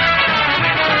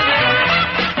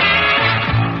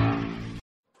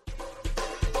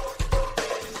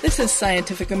 This is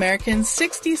Scientific American's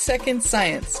 60-Second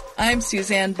Science. I'm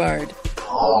Suzanne Bard.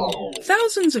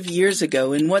 Thousands of years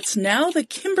ago, in what's now the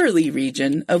Kimberley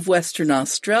region of Western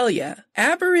Australia,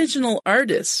 Aboriginal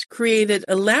artists created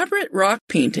elaborate rock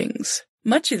paintings.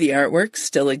 Much of the artwork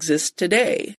still exists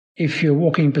today. If you're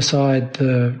walking beside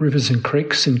the rivers and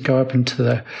creeks and go up into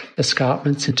the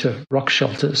escarpments, into rock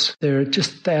shelters, there are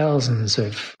just thousands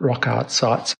of rock art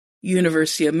sites.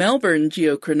 University of Melbourne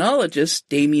geochronologist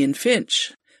Damien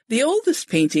Finch. The oldest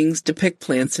paintings depict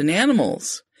plants and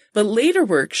animals, but later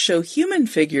works show human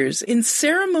figures in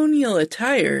ceremonial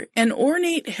attire and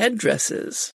ornate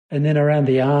headdresses. And then around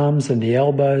the arms and the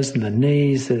elbows and the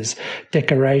knees, there's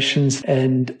decorations.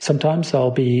 And sometimes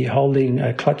they'll be holding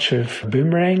a clutch of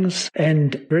boomerangs.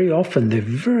 And very often they're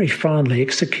very finely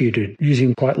executed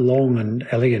using quite long and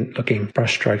elegant looking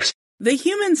brushstrokes. The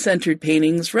human-centered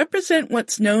paintings represent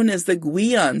what's known as the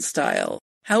Guion style.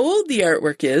 How old the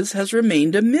artwork is has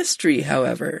remained a mystery,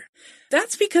 however.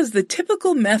 That's because the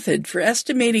typical method for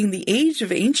estimating the age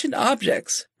of ancient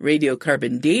objects,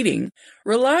 radiocarbon dating,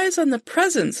 relies on the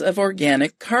presence of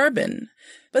organic carbon.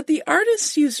 But the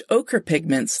artists used ochre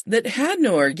pigments that had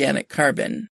no organic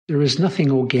carbon. There is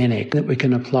nothing organic that we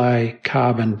can apply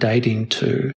carbon dating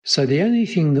to. So the only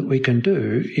thing that we can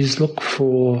do is look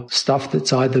for stuff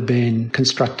that's either been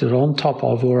constructed on top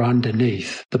of or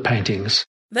underneath the paintings.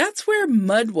 That's where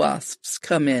mud wasps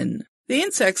come in. The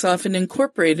insects often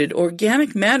incorporated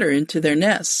organic matter into their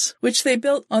nests, which they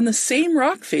built on the same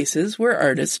rock faces where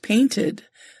artists painted.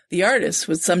 The artists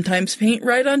would sometimes paint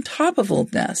right on top of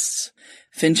old nests.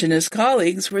 Finch and his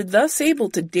colleagues were thus able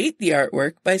to date the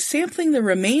artwork by sampling the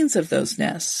remains of those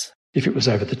nests. If it was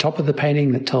over the top of the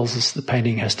painting, that tells us the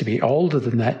painting has to be older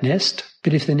than that nest.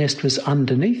 But if the nest was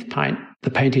underneath paint,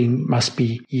 the painting must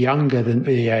be younger than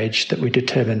the age that we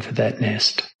determined for that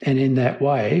nest. And in that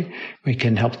way, we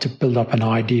can help to build up an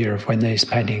idea of when these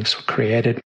paintings were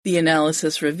created. The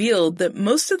analysis revealed that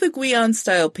most of the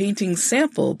Guion-style paintings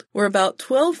sampled were about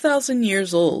 12,000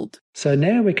 years old. So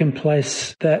now we can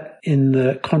place that in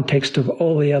the context of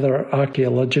all the other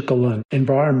archaeological and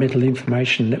environmental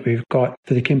information that we've got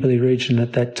for the Kimberley region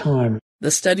at that time. The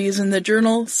study is in the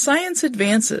journal Science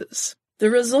Advances. The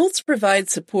results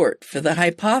provide support for the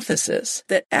hypothesis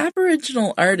that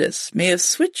Aboriginal artists may have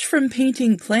switched from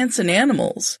painting plants and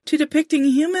animals to depicting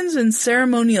humans in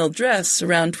ceremonial dress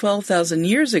around 12,000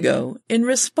 years ago in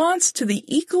response to the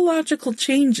ecological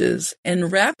changes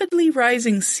and rapidly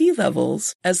rising sea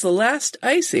levels as the last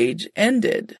ice age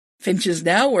ended. Finch is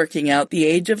now working out the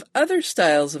age of other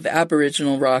styles of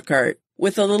Aboriginal rock art,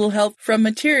 with a little help from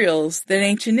materials that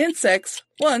ancient insects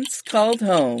once called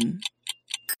home.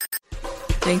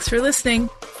 Thanks for listening.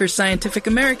 For Scientific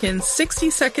American's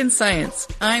 60-Second Science,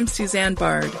 I'm Suzanne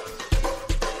Bard.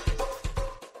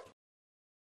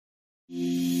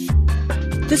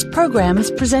 This program is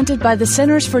presented by the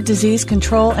Centers for Disease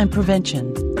Control and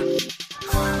Prevention.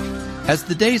 As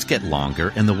the days get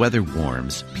longer and the weather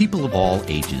warms, people of all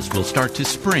ages will start to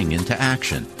spring into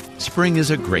action. Spring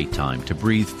is a great time to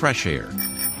breathe fresh air,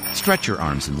 stretch your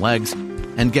arms and legs,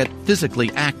 and get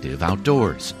physically active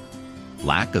outdoors.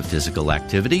 Lack of physical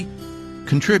activity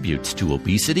contributes to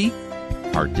obesity,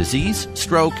 heart disease,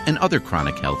 stroke, and other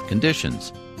chronic health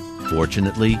conditions.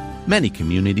 Fortunately, many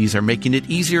communities are making it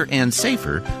easier and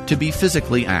safer to be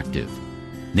physically active.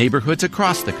 Neighborhoods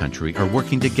across the country are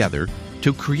working together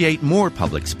to create more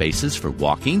public spaces for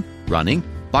walking, running,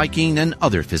 biking, and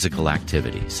other physical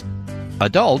activities.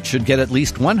 Adults should get at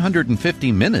least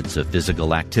 150 minutes of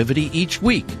physical activity each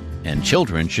week, and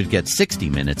children should get 60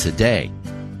 minutes a day.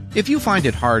 If you find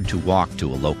it hard to walk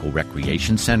to a local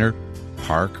recreation center,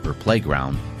 park, or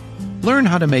playground, Learn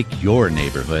how to make your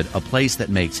neighborhood a place that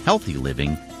makes healthy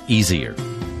living easier.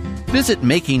 Visit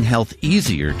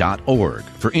makinghealtheasier.org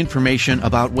for information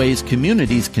about ways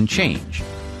communities can change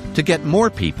to get more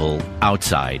people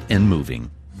outside and moving.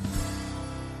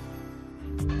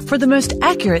 For the most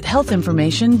accurate health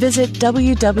information, visit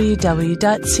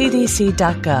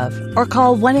www.cdc.gov or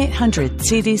call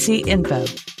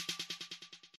 1-800-CDC-INFO.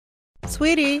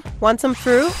 Sweetie, want some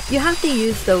fruit? You have to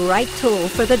use the right tool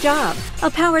for the job.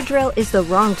 A power drill is the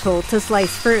wrong tool to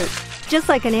slice fruit. Just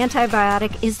like an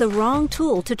antibiotic is the wrong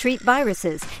tool to treat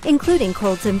viruses, including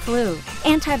colds and flu.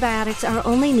 Antibiotics are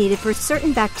only needed for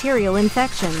certain bacterial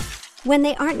infections. When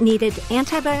they aren't needed,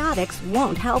 antibiotics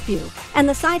won't help you, and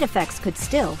the side effects could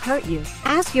still hurt you.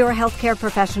 Ask your healthcare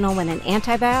professional when an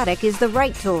antibiotic is the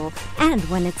right tool and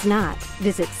when it's not.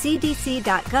 Visit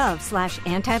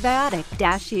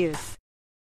cdc.gov/antibiotic-use.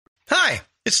 Hi,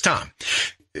 it's Tom.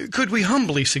 Could we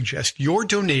humbly suggest your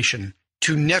donation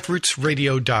to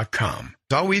netrootsradio.com?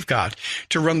 All we've got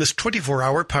to run this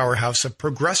 24-hour powerhouse of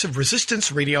progressive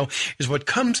resistance radio is what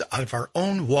comes out of our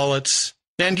own wallets.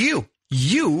 And you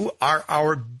are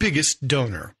our biggest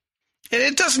donor. And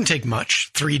it doesn't take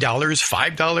much, $3,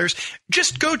 $5.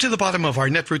 Just go to the bottom of our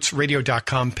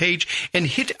netrootsradio.com page and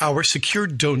hit our secure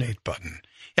donate button.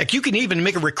 Heck, you can even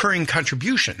make a recurring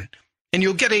contribution, and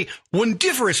you'll get a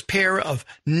wondiferous pair of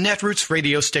Netroots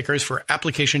radio stickers for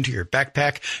application to your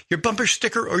backpack, your bumper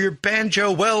sticker, or your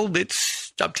banjo. Well,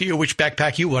 it's up to you which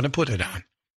backpack you want to put it on.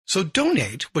 So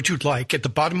donate what you'd like at the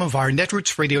bottom of our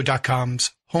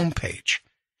netrootsradio.com's homepage,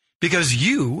 because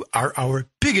you are our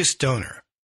biggest donor.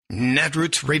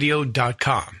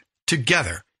 netrootsradio.com.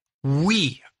 Together,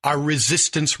 we are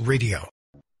Resistance Radio.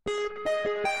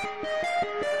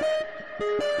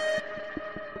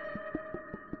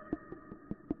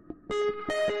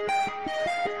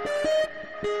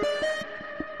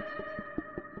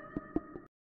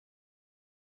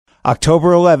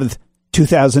 October 11th,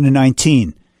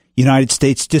 2019, United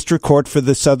States District Court for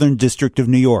the Southern District of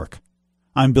New York.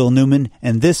 I'm Bill Newman,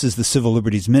 and this is the Civil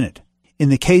Liberties Minute. In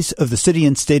the case of the city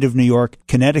and state of New York,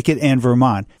 Connecticut, and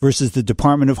Vermont versus the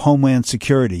Department of Homeland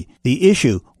Security, the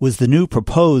issue was the new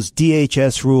proposed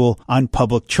DHS rule on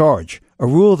public charge, a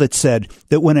rule that said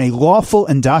that when a lawful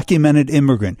and documented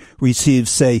immigrant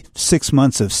receives, say, 6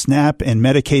 months of SNAP and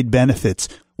Medicaid benefits,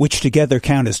 which together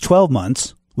count as 12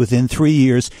 months, within 3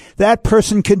 years, that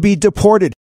person could be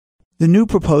deported. The new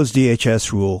proposed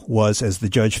DHS rule was, as the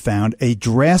judge found, a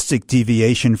drastic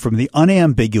deviation from the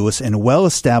unambiguous and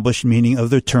well-established meaning of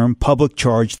the term public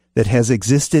charge that has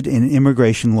existed in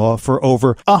immigration law for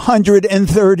over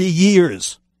 130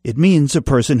 years. It means a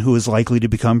person who is likely to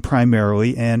become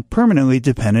primarily and permanently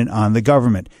dependent on the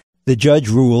government. The judge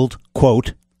ruled,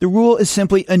 quote, "The rule is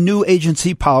simply a new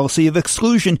agency policy of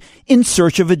exclusion in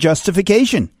search of a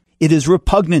justification. It is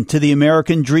repugnant to the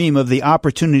American dream of the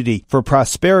opportunity for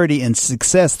prosperity and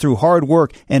success through hard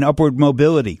work and upward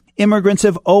mobility. Immigrants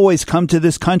have always come to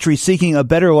this country seeking a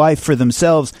better life for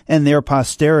themselves and their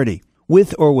posterity.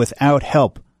 With or without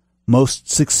help,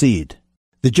 most succeed."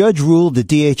 The judge ruled that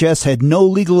DHS had no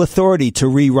legal authority to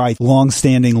rewrite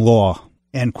long-standing law.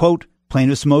 And, quote,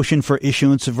 "Plaintiff's motion for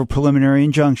issuance of a preliminary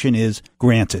injunction is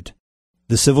granted."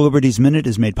 The Civil Liberties Minute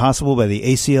is made possible by the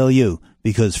ACLU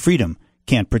because freedom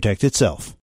can't protect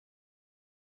itself.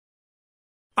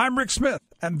 I'm Rick Smith,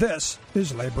 and this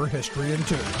is Labor History in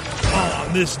 2.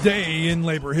 On this day in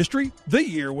labor history, the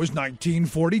year was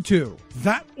 1942.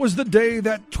 That was the day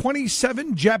that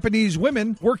 27 Japanese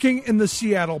women working in the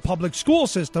Seattle public school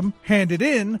system handed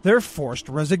in their forced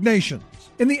resignations.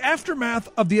 In the aftermath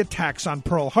of the attacks on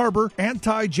Pearl Harbor,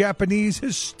 anti-Japanese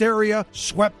hysteria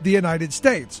swept the United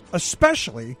States,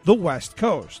 especially the West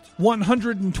Coast.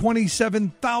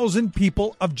 127,000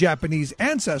 people of Japanese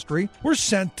ancestry were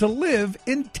sent to live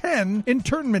in 10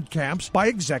 internment camps by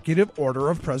executive order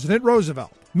of President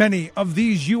Roosevelt. Many of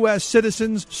these U.S.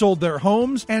 citizens sold their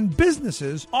homes and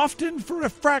businesses, often for a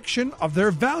fraction of their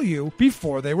value,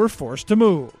 before they were forced to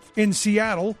move. In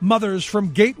Seattle, mothers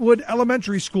from Gatewood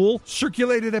Elementary School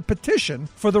circulated a petition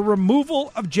for the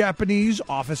removal of Japanese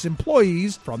office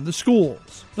employees from the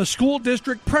schools. The school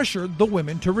district pressured the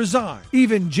women to resign.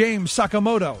 Even James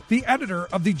Sakamoto, the editor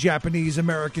of the Japanese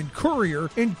American Courier,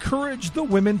 encouraged the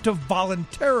women to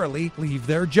voluntarily leave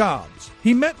their jobs.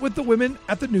 He met with the women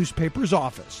at the newspaper's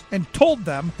office and told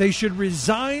them they should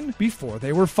resign before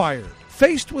they were fired.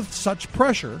 Faced with such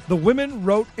pressure, the women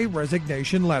wrote a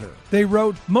resignation letter. They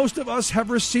wrote, "Most of us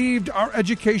have received our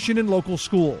education in local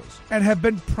schools and have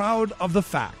been proud of the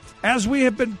fact as we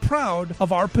have been proud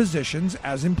of our positions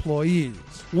as employees.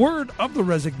 Word of the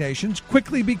resignations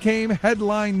quickly became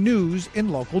headline news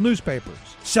in local newspapers.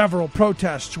 Several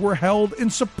protests were held in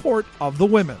support of the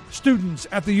women. Students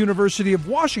at the University of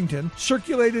Washington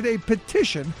circulated a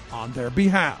petition on their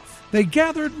behalf. They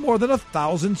gathered more than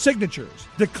 1,000 signatures,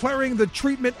 declaring the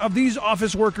treatment of these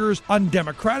office workers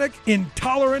undemocratic,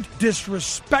 intolerant,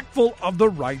 disrespectful of the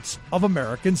rights of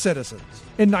American citizens.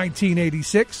 In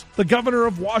 1986, the governor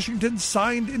of Washington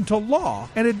signed into law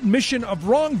an admission of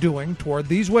wrongdoing toward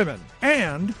these women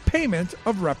and payment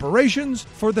of reparations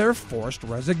for their forced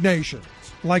resignations.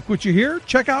 Like what you hear?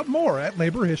 Check out more at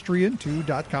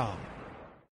laborhistoryin2.com.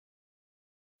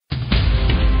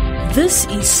 This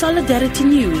is Solidarity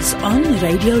News on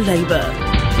Radio Labour.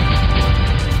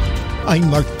 I'm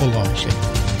Mark Boulanger.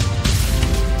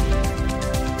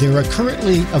 There are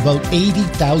currently about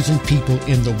 80,000 people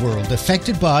in the world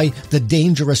affected by the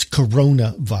dangerous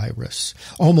coronavirus.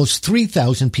 Almost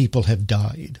 3,000 people have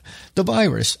died. The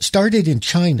virus started in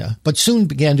China, but soon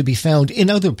began to be found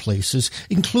in other places,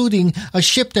 including a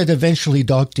ship that eventually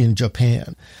docked in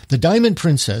Japan. The Diamond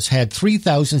Princess had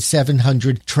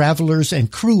 3,700 travelers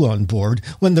and crew on board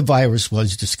when the virus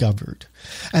was discovered.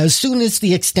 As soon as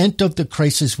the extent of the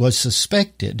crisis was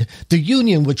suspected, the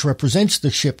union which represents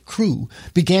the ship crew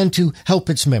began to help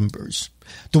its members.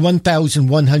 The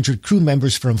 1,100 crew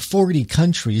members from 40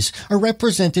 countries are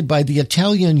represented by the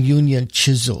Italian union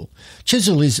CISL.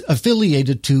 CISL is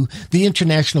affiliated to the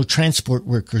International Transport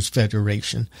Workers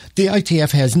Federation. The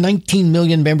ITF has 19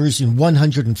 million members in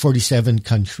 147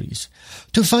 countries.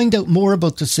 To find out more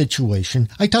about the situation,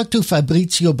 I talked to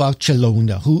Fabrizio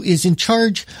Barcellona, who is in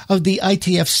charge of the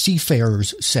ITF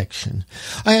Seafarers section.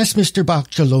 I asked Mr.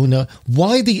 Barcellona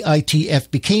why the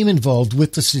ITF became involved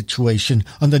with the situation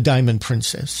on the Diamond Princess.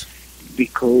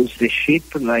 Because the ship,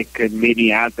 like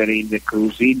many other in the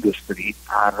cruise industry,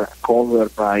 are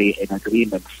covered by an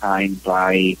agreement signed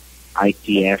by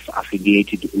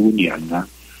ITF-affiliated union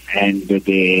and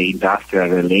the industrial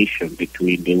relation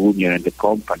between the union and the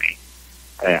company.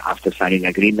 After signing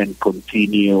agreement,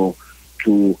 continue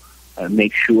to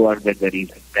make sure that there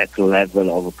is that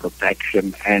level of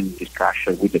protection and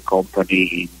discussion with the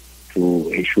company to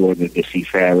ensure that the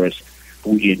seafarers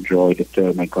fully enjoy the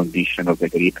term and condition of the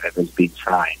agreement that has been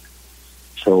signed.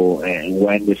 So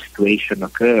when the situation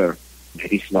occurs,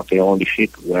 it is not the only ship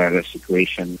where a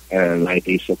situation like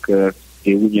this occurs.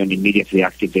 The union immediately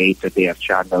activated their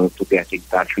channel to get in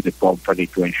touch with the company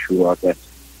to ensure that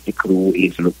the crew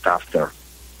is looked after.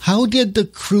 How did the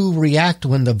crew react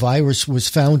when the virus was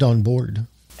found on board?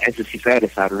 As the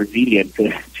seafarers are resilient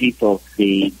people,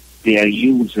 they are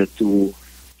used to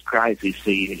crisis.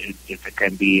 It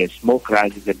can be a small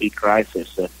crisis, a big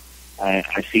crisis. I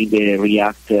think they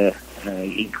react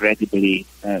incredibly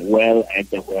well, and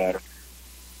they were,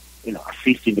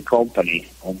 assisting the company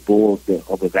on board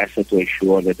of the vessel to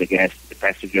ensure that the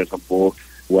passengers on board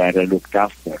were looked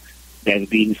after. There have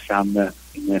been some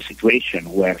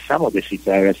situation where some of the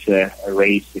seafarers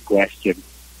raised the question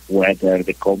whether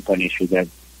the company should have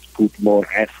put more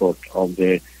effort on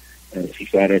the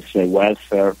seafarers'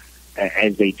 welfare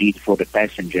as they did for the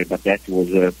passenger, but that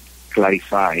was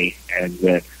clarified.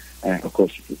 And of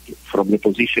course, from the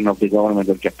position of the government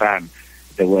of Japan,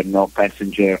 there were no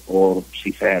passenger or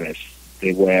seafarers.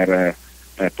 They were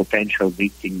a potential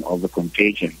victim of the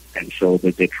contagion, and so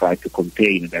that they tried to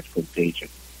contain that contagion.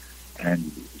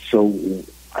 And so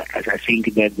I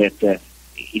think that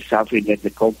is something that the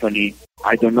company,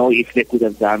 I don't know if they could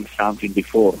have done something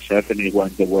before. Certainly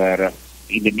when they were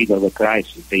in the middle of a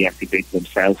crisis, they activate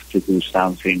themselves to do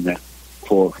something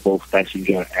for both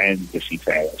passenger and the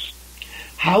seafarers.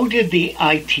 How did the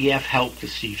ITF help the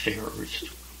seafarers?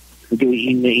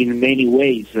 In many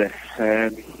ways.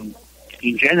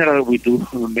 In general, we do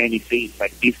many things,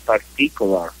 but this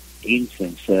particular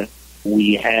instance,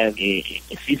 we have a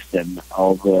system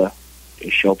of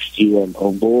shop steward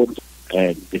on board.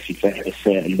 The seafarers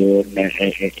learn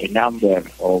a number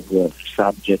of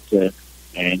subjects,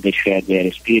 and they share their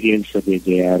experience.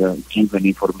 They are given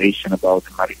information about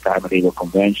the Maritime Labour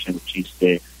Convention, which is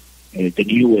the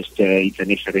newest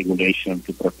international regulation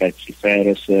to protect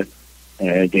seafarers.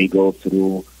 They go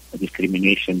through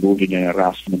discrimination, bullying, and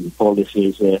harassment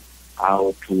policies, what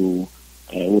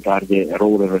are the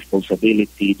role and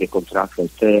responsibility, the contractual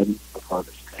terms,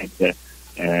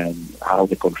 and how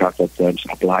the contractual terms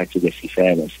apply to the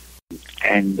seafarers.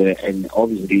 And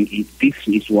obviously, this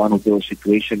is one of those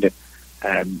situations that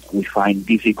we find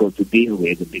difficult to deal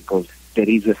with, because there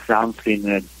is something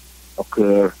that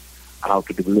occurs out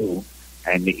of the blue,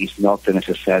 and it's not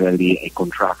necessarily a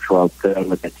contractual term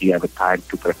that you have time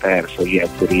to prepare, so you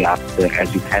have to react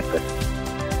as it happens.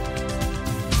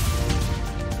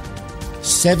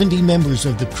 70 members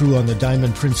of the crew on the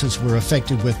Diamond Princess were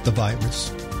affected with the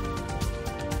virus.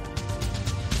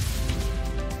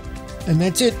 And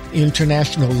that's it.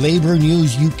 International labor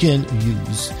news you can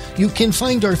use. You can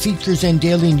find our features and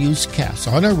daily newscasts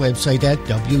on our website at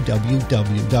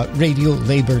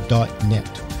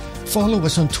www.radiolabor.net. Follow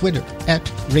us on Twitter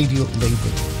at Radio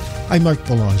Labor. I'm Marc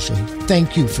Boulanger.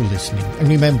 Thank you for listening. And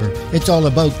remember, it's all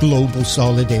about global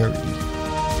solidarity.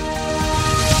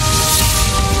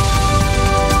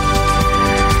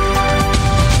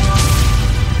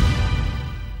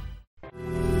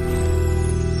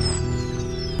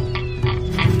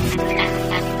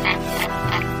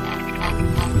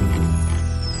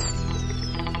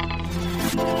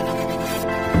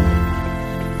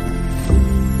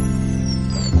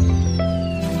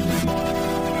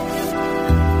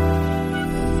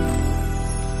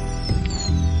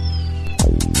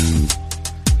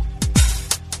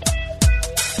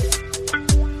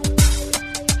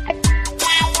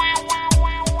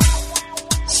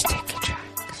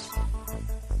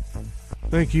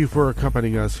 Thank you for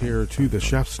accompanying us here to the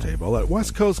chef's table at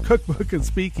West Coast Cookbook and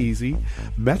Speakeasy,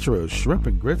 Metro's Shrimp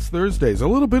and Grits Thursdays. A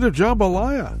little bit of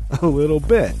jambalaya, a little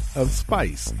bit of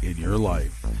spice in your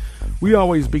life. We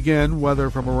always begin, weather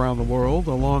from around the world,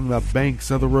 along the banks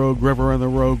of the Rogue River and the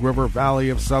Rogue River Valley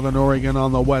of Southern Oregon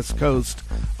on the west coast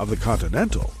of the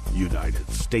continental United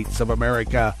States of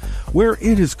America, where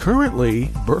it is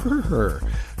currently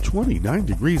 29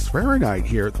 degrees Fahrenheit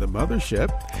here at the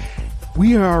mothership.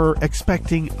 We are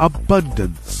expecting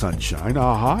abundant sunshine,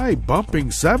 a high bumping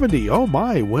 70. Oh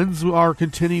my, winds are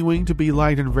continuing to be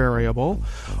light and variable.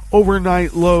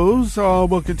 Overnight lows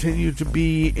will continue to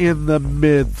be in the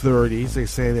mid-30s. They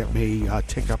say that may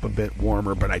tick up a bit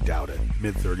warmer, but I doubt it.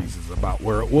 Mid-30s is about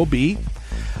where it will be.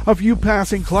 A few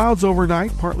passing clouds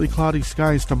overnight, partly cloudy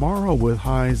skies tomorrow with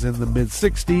highs in the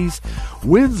mid-60s.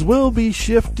 Winds will be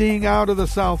shifting out of the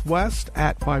southwest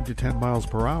at 5 to 10 miles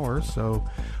per hour, so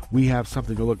we have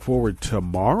something to look forward to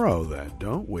tomorrow then,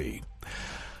 don't we?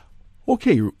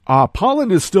 Okay,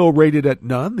 pollen is still rated at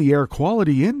none. The air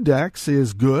quality index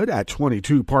is good at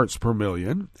 22 parts per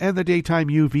million, and the daytime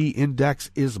UV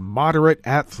index is moderate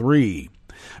at 3.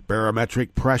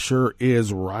 Barometric pressure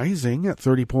is rising at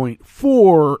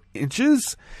 30.4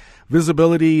 inches.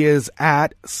 Visibility is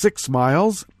at 6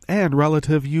 miles, and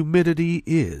relative humidity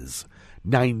is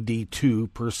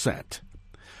 92%.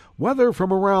 Weather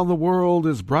from around the world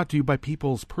is brought to you by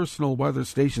people's personal weather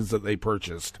stations that they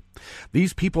purchased.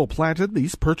 These people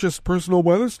purchased personal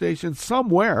weather stations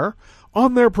somewhere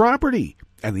on their property,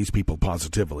 and these people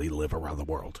positively live around the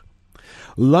world.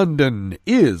 London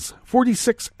is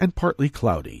 46 and partly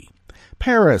cloudy.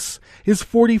 Paris is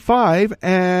 45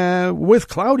 with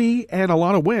cloudy and a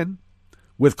lot of wind.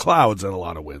 With clouds and a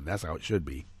lot of wind, that's how it should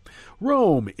be.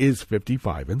 Rome is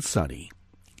 55 and sunny.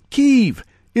 Kyiv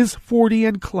is 40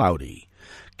 and cloudy.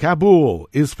 Kabul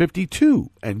is 52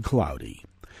 and cloudy.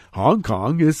 Hong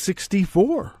Kong is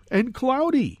 64 and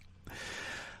cloudy.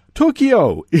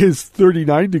 Tokyo is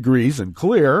 39 degrees and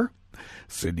clear.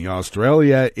 Sydney,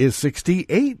 Australia is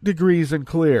 68 degrees and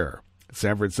clear.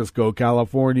 San Francisco,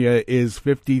 California is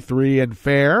 53 and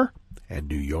fair. And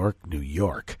New York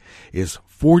is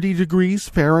 40 degrees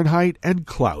Fahrenheit and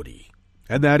cloudy.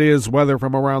 And that is weather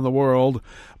from around the world,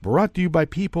 brought to you by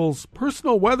people's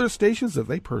personal weather stations that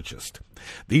they purchased.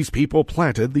 These people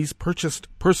planted these purchased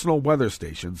personal weather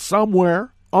stations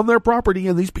somewhere on their property,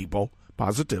 and these people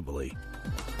positively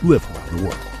live around the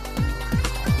world.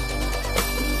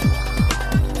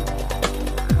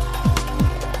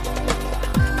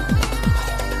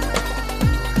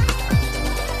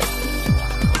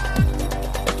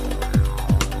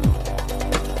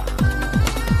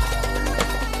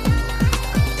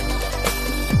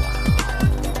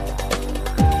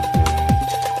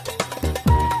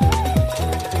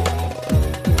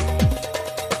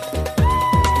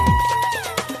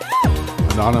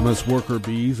 Anonymous worker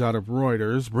bees out of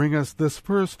Reuters bring us this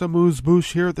first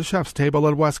amuse-bouche here at the chef's table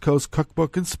at West Coast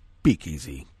Cookbook and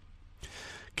Speakeasy.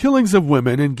 Killings of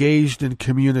women engaged in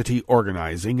community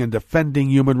organizing and defending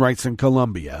human rights in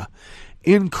Colombia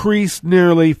increased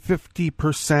nearly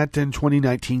 50% in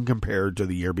 2019 compared to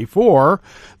the year before,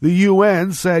 the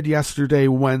UN said yesterday,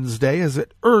 Wednesday, as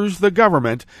it urged the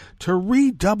government to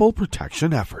redouble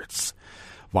protection efforts.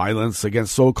 Violence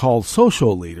against so-called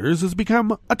social leaders has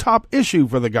become a top issue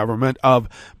for the government of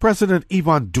President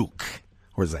Ivan Duque,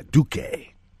 or is that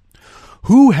Duque,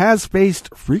 who has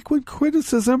faced frequent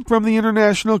criticism from the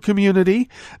international community,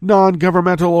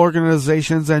 non-governmental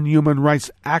organizations, and human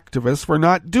rights activists for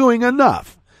not doing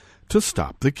enough to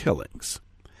stop the killings.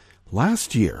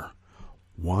 Last year,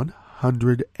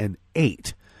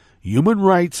 108 human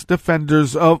rights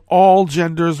defenders of all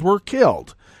genders were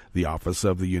killed, the Office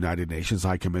of the United Nations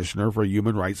High Commissioner for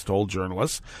Human Rights told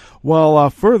journalists, while a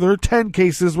further 10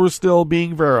 cases were still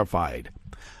being verified.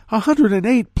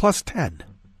 108 plus 10.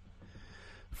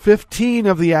 15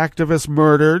 of the activists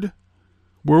murdered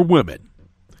were women.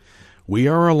 We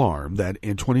are alarmed that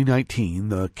in 2019,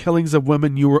 the killings of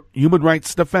women human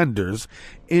rights defenders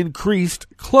increased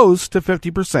close to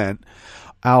 50%.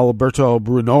 Alberto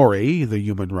Brunori, the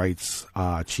human rights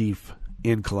chief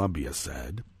in Colombia,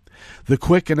 said. The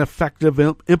quick and effective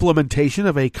implementation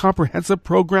of a comprehensive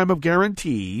program of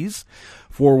guarantees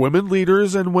for women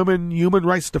leaders and women human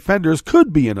rights defenders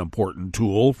could be an important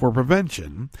tool for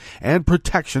prevention and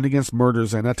protection against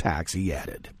murders and attacks, he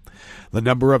added. The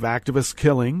number of activist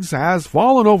killings has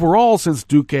fallen overall since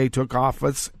Duque took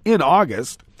office in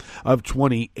August of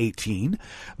 2018.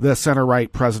 The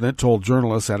center-right president told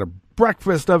journalists at a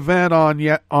breakfast event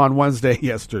on Wednesday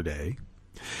yesterday.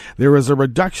 There is a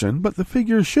reduction, but the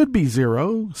figure should be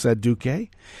zero, said Duque.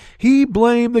 He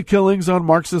blamed the killings on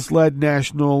Marxist-led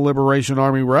National Liberation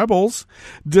Army rebels,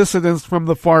 dissidents from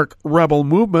the FARC rebel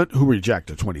movement who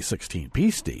reject a 2016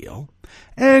 peace deal,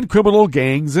 and criminal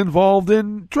gangs involved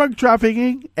in drug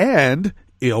trafficking and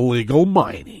illegal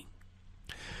mining.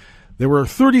 There were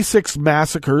 36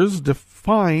 massacres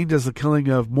defined as the killing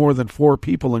of more than 4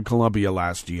 people in Colombia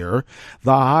last year,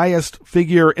 the highest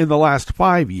figure in the last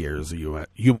 5 years, the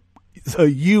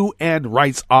UN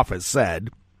Rights Office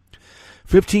said.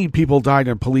 15 people died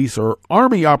in police or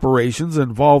army operations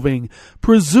involving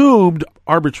presumed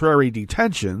arbitrary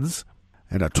detentions,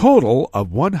 and a total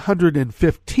of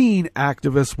 115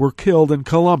 activists were killed in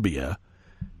Colombia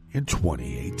in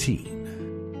 2018.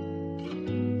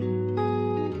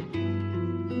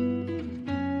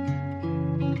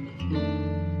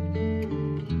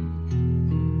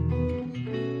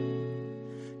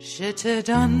 Je te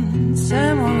donne,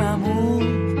 c'est mon amour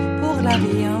pour la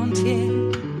vie entière.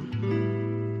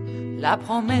 La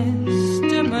promesse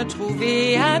de me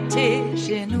trouver à tes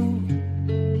genoux.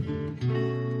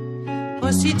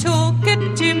 Aussitôt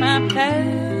que tu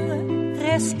m'appelles,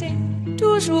 rester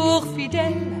toujours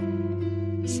fidèle.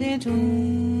 C'est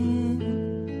tout,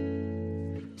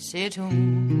 c'est tout.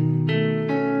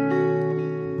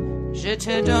 Je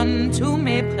te donne tous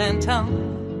mes printemps,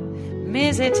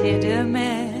 mes étés de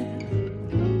mer.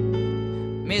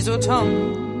 Mes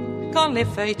automnes, quand les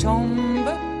feuilles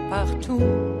tombent partout.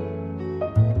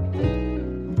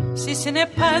 Si ce n'est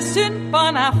pas une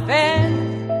bonne affaire,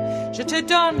 je te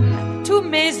donne tous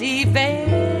mes hivers.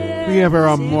 The ever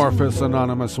amorphous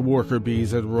anonymous worker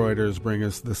bees at Reuters bring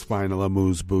us this final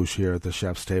amuse-bouche here at the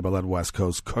chef's table at West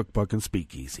Coast Cookbook and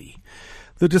Speakeasy.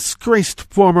 The disgraced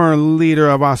former leader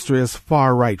of Austria's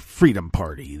far-right Freedom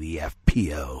Party, the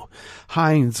FPO,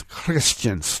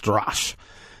 Heinz-Christian Strache,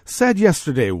 said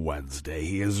yesterday, Wednesday,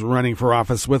 he is running for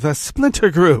office with a splinter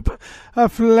group, a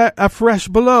fresh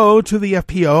blow to the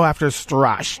FPO after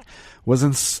Strache was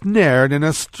ensnared in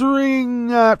a string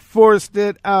that forced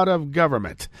it out of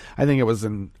government. I think it was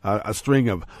in a string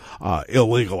of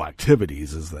illegal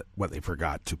activities is that what they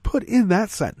forgot to put in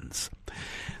that sentence.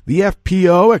 The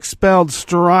FPO expelled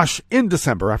Strache in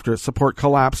December after its support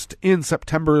collapsed in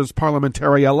September's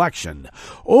parliamentary election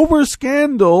over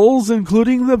scandals,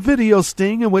 including the video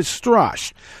sting in which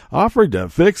Strache offered to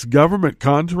fix government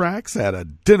contracts at a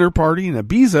dinner party in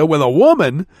Ibiza with a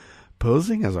woman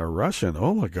posing as a Russian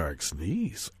oligarch's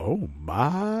niece. Oh,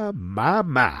 my.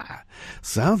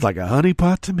 Sounds like a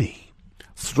honeypot to me.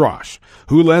 Strache,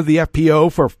 who led the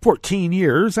FPO for 14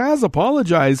 years, has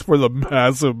apologized for the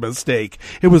massive mistake.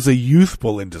 It was a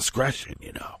youthful indiscretion,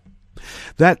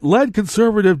 that led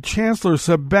conservative Chancellor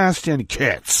Sebastian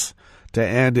Kurz to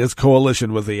end his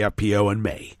coalition with the FPO in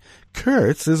May.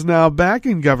 Kurz is now back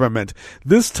in government,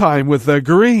 this time with the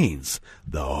Greens.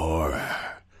 The horror.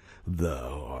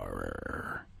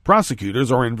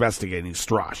 Prosecutors are investigating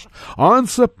Strache on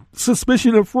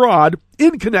suspicion of fraud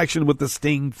in connection with the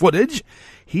sting footage.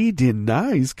 He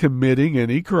denies committing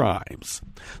any crimes.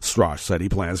 Strache said he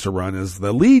plans to run as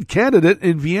the lead candidate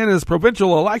in Vienna's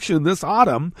provincial election this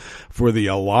autumn for the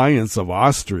Alliance of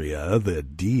Austria, the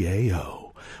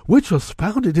DAO, which was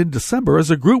founded in December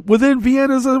as a group within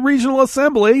Vienna's regional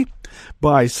assembly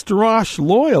by Strache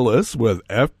loyalists with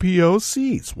FPO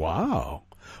seats. Wow,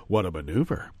 what a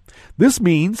maneuver. This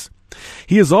means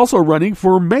he is also running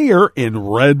for mayor in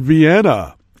Red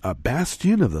Vienna. a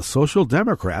bastion of the Social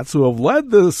Democrats who have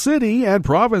led the city and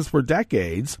province for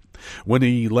decades. When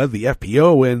he led the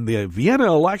FPO in the Vienna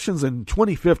elections in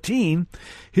 2015,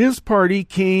 his party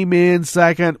came in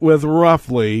second with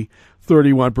roughly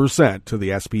 31% to the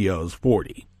SPO's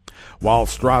 40%. While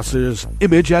Strache's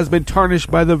image has been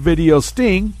tarnished by the video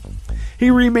sting,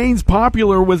 he remains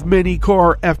popular with many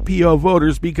core FPO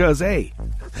voters because, hey,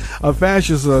 a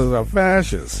fascist is a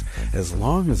fascist. As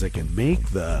long as it can make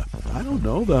the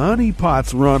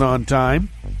honeypots run on time,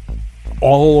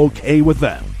 all okay with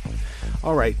them.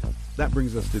 All right, that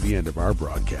brings us to the end of our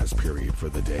broadcast period for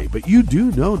the day. But you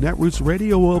do know Netroots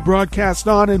Radio will broadcast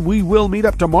on, and we will meet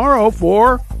up tomorrow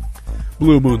for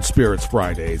Blue Moon Spirits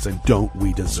Fridays, and don't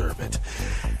we deserve it?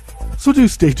 So do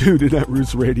stay tuned to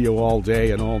Netroots Radio all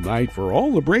day and all night for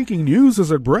all the breaking news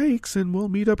as it breaks, and we'll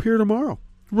meet up here tomorrow,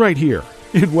 right here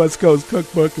in West Coast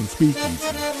Cookbook and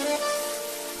Speakeasy.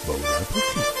 Bon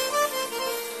appetit.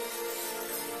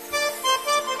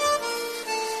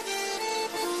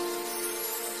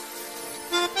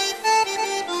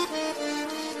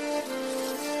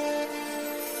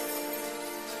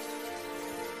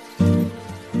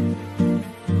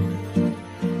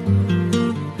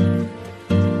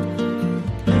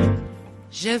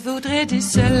 Je voudrais du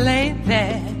soleil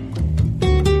vert,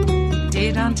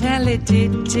 des dentelles et des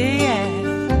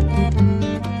théâtres,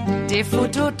 des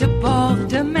photos de bord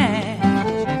de mer,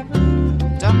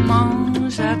 dans mon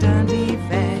jardin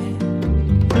d'hiver.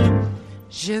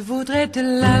 Je voudrais de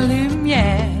la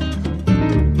lumière,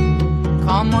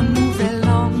 comme en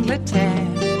Nouvelle-Angleterre.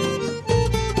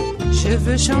 Je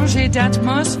veux changer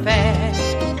d'atmosphère,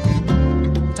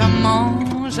 dans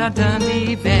mon jardin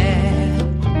d'hiver.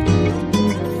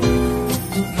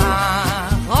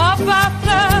 Ma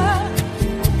fleur,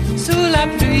 sous la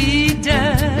pluie de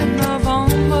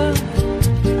novembre,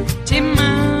 tes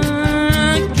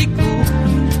mains qui courent,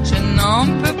 je n'en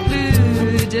peux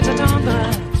plus de t'attendre.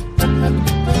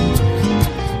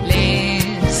 Les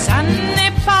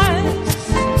années passent,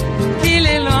 il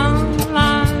est loin,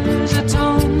 là je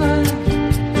tombe.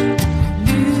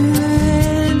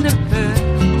 Nul ne peut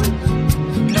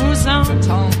nous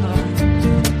entendre.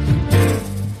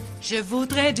 Je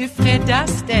voudrais du Fred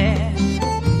Astaire,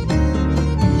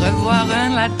 revoir un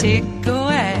latte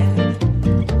Goël.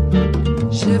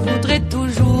 Je voudrais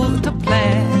toujours te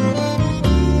plaire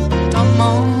dans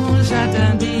mon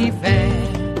jardin d'hiver.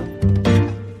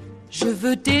 Je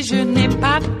veux déjeuner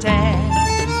par terre,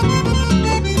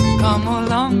 comme au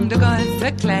long de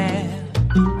golfe clair,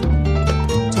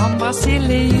 t'embrasser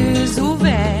les yeux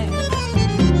ouverts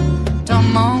dans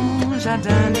mon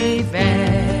jardin d'hiver.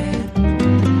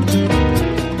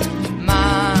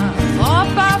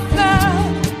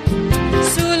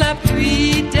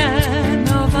 Pluie de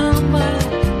novembre,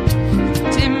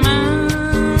 tes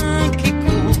mains qui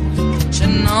courent, je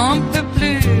n'en peux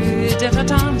plus de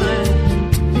t'attendre.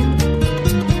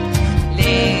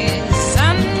 Les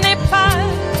années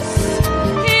passent,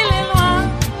 il est loin,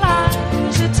 là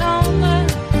je tombe.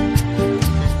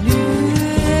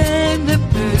 Nul ne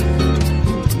peut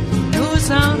nous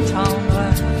entendre.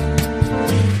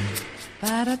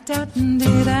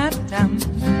 Ba-da-da-dum-di-da-dum.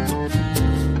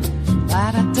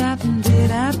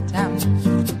 Ba-da-da-dum-di-da-dum.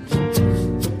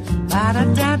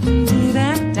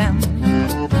 Ba-da-da-dum-di-da-dum.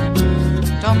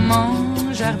 Dans mon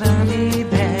jardin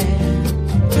d'hiver.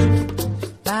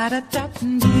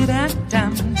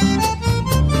 Ba-da-da-dum-di-da-dum.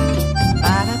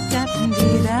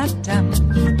 Ba-da-da-dum-di-da-dum.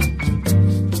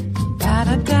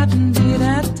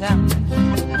 Ba-da-da-dum-di-da-dum.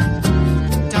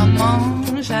 Dans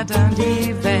mon jardin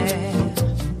d'hiver.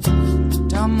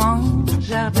 Dans mon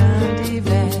jardin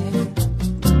d'hiver.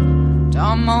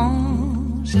 Dans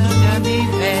mon jardin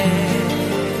d'hiver.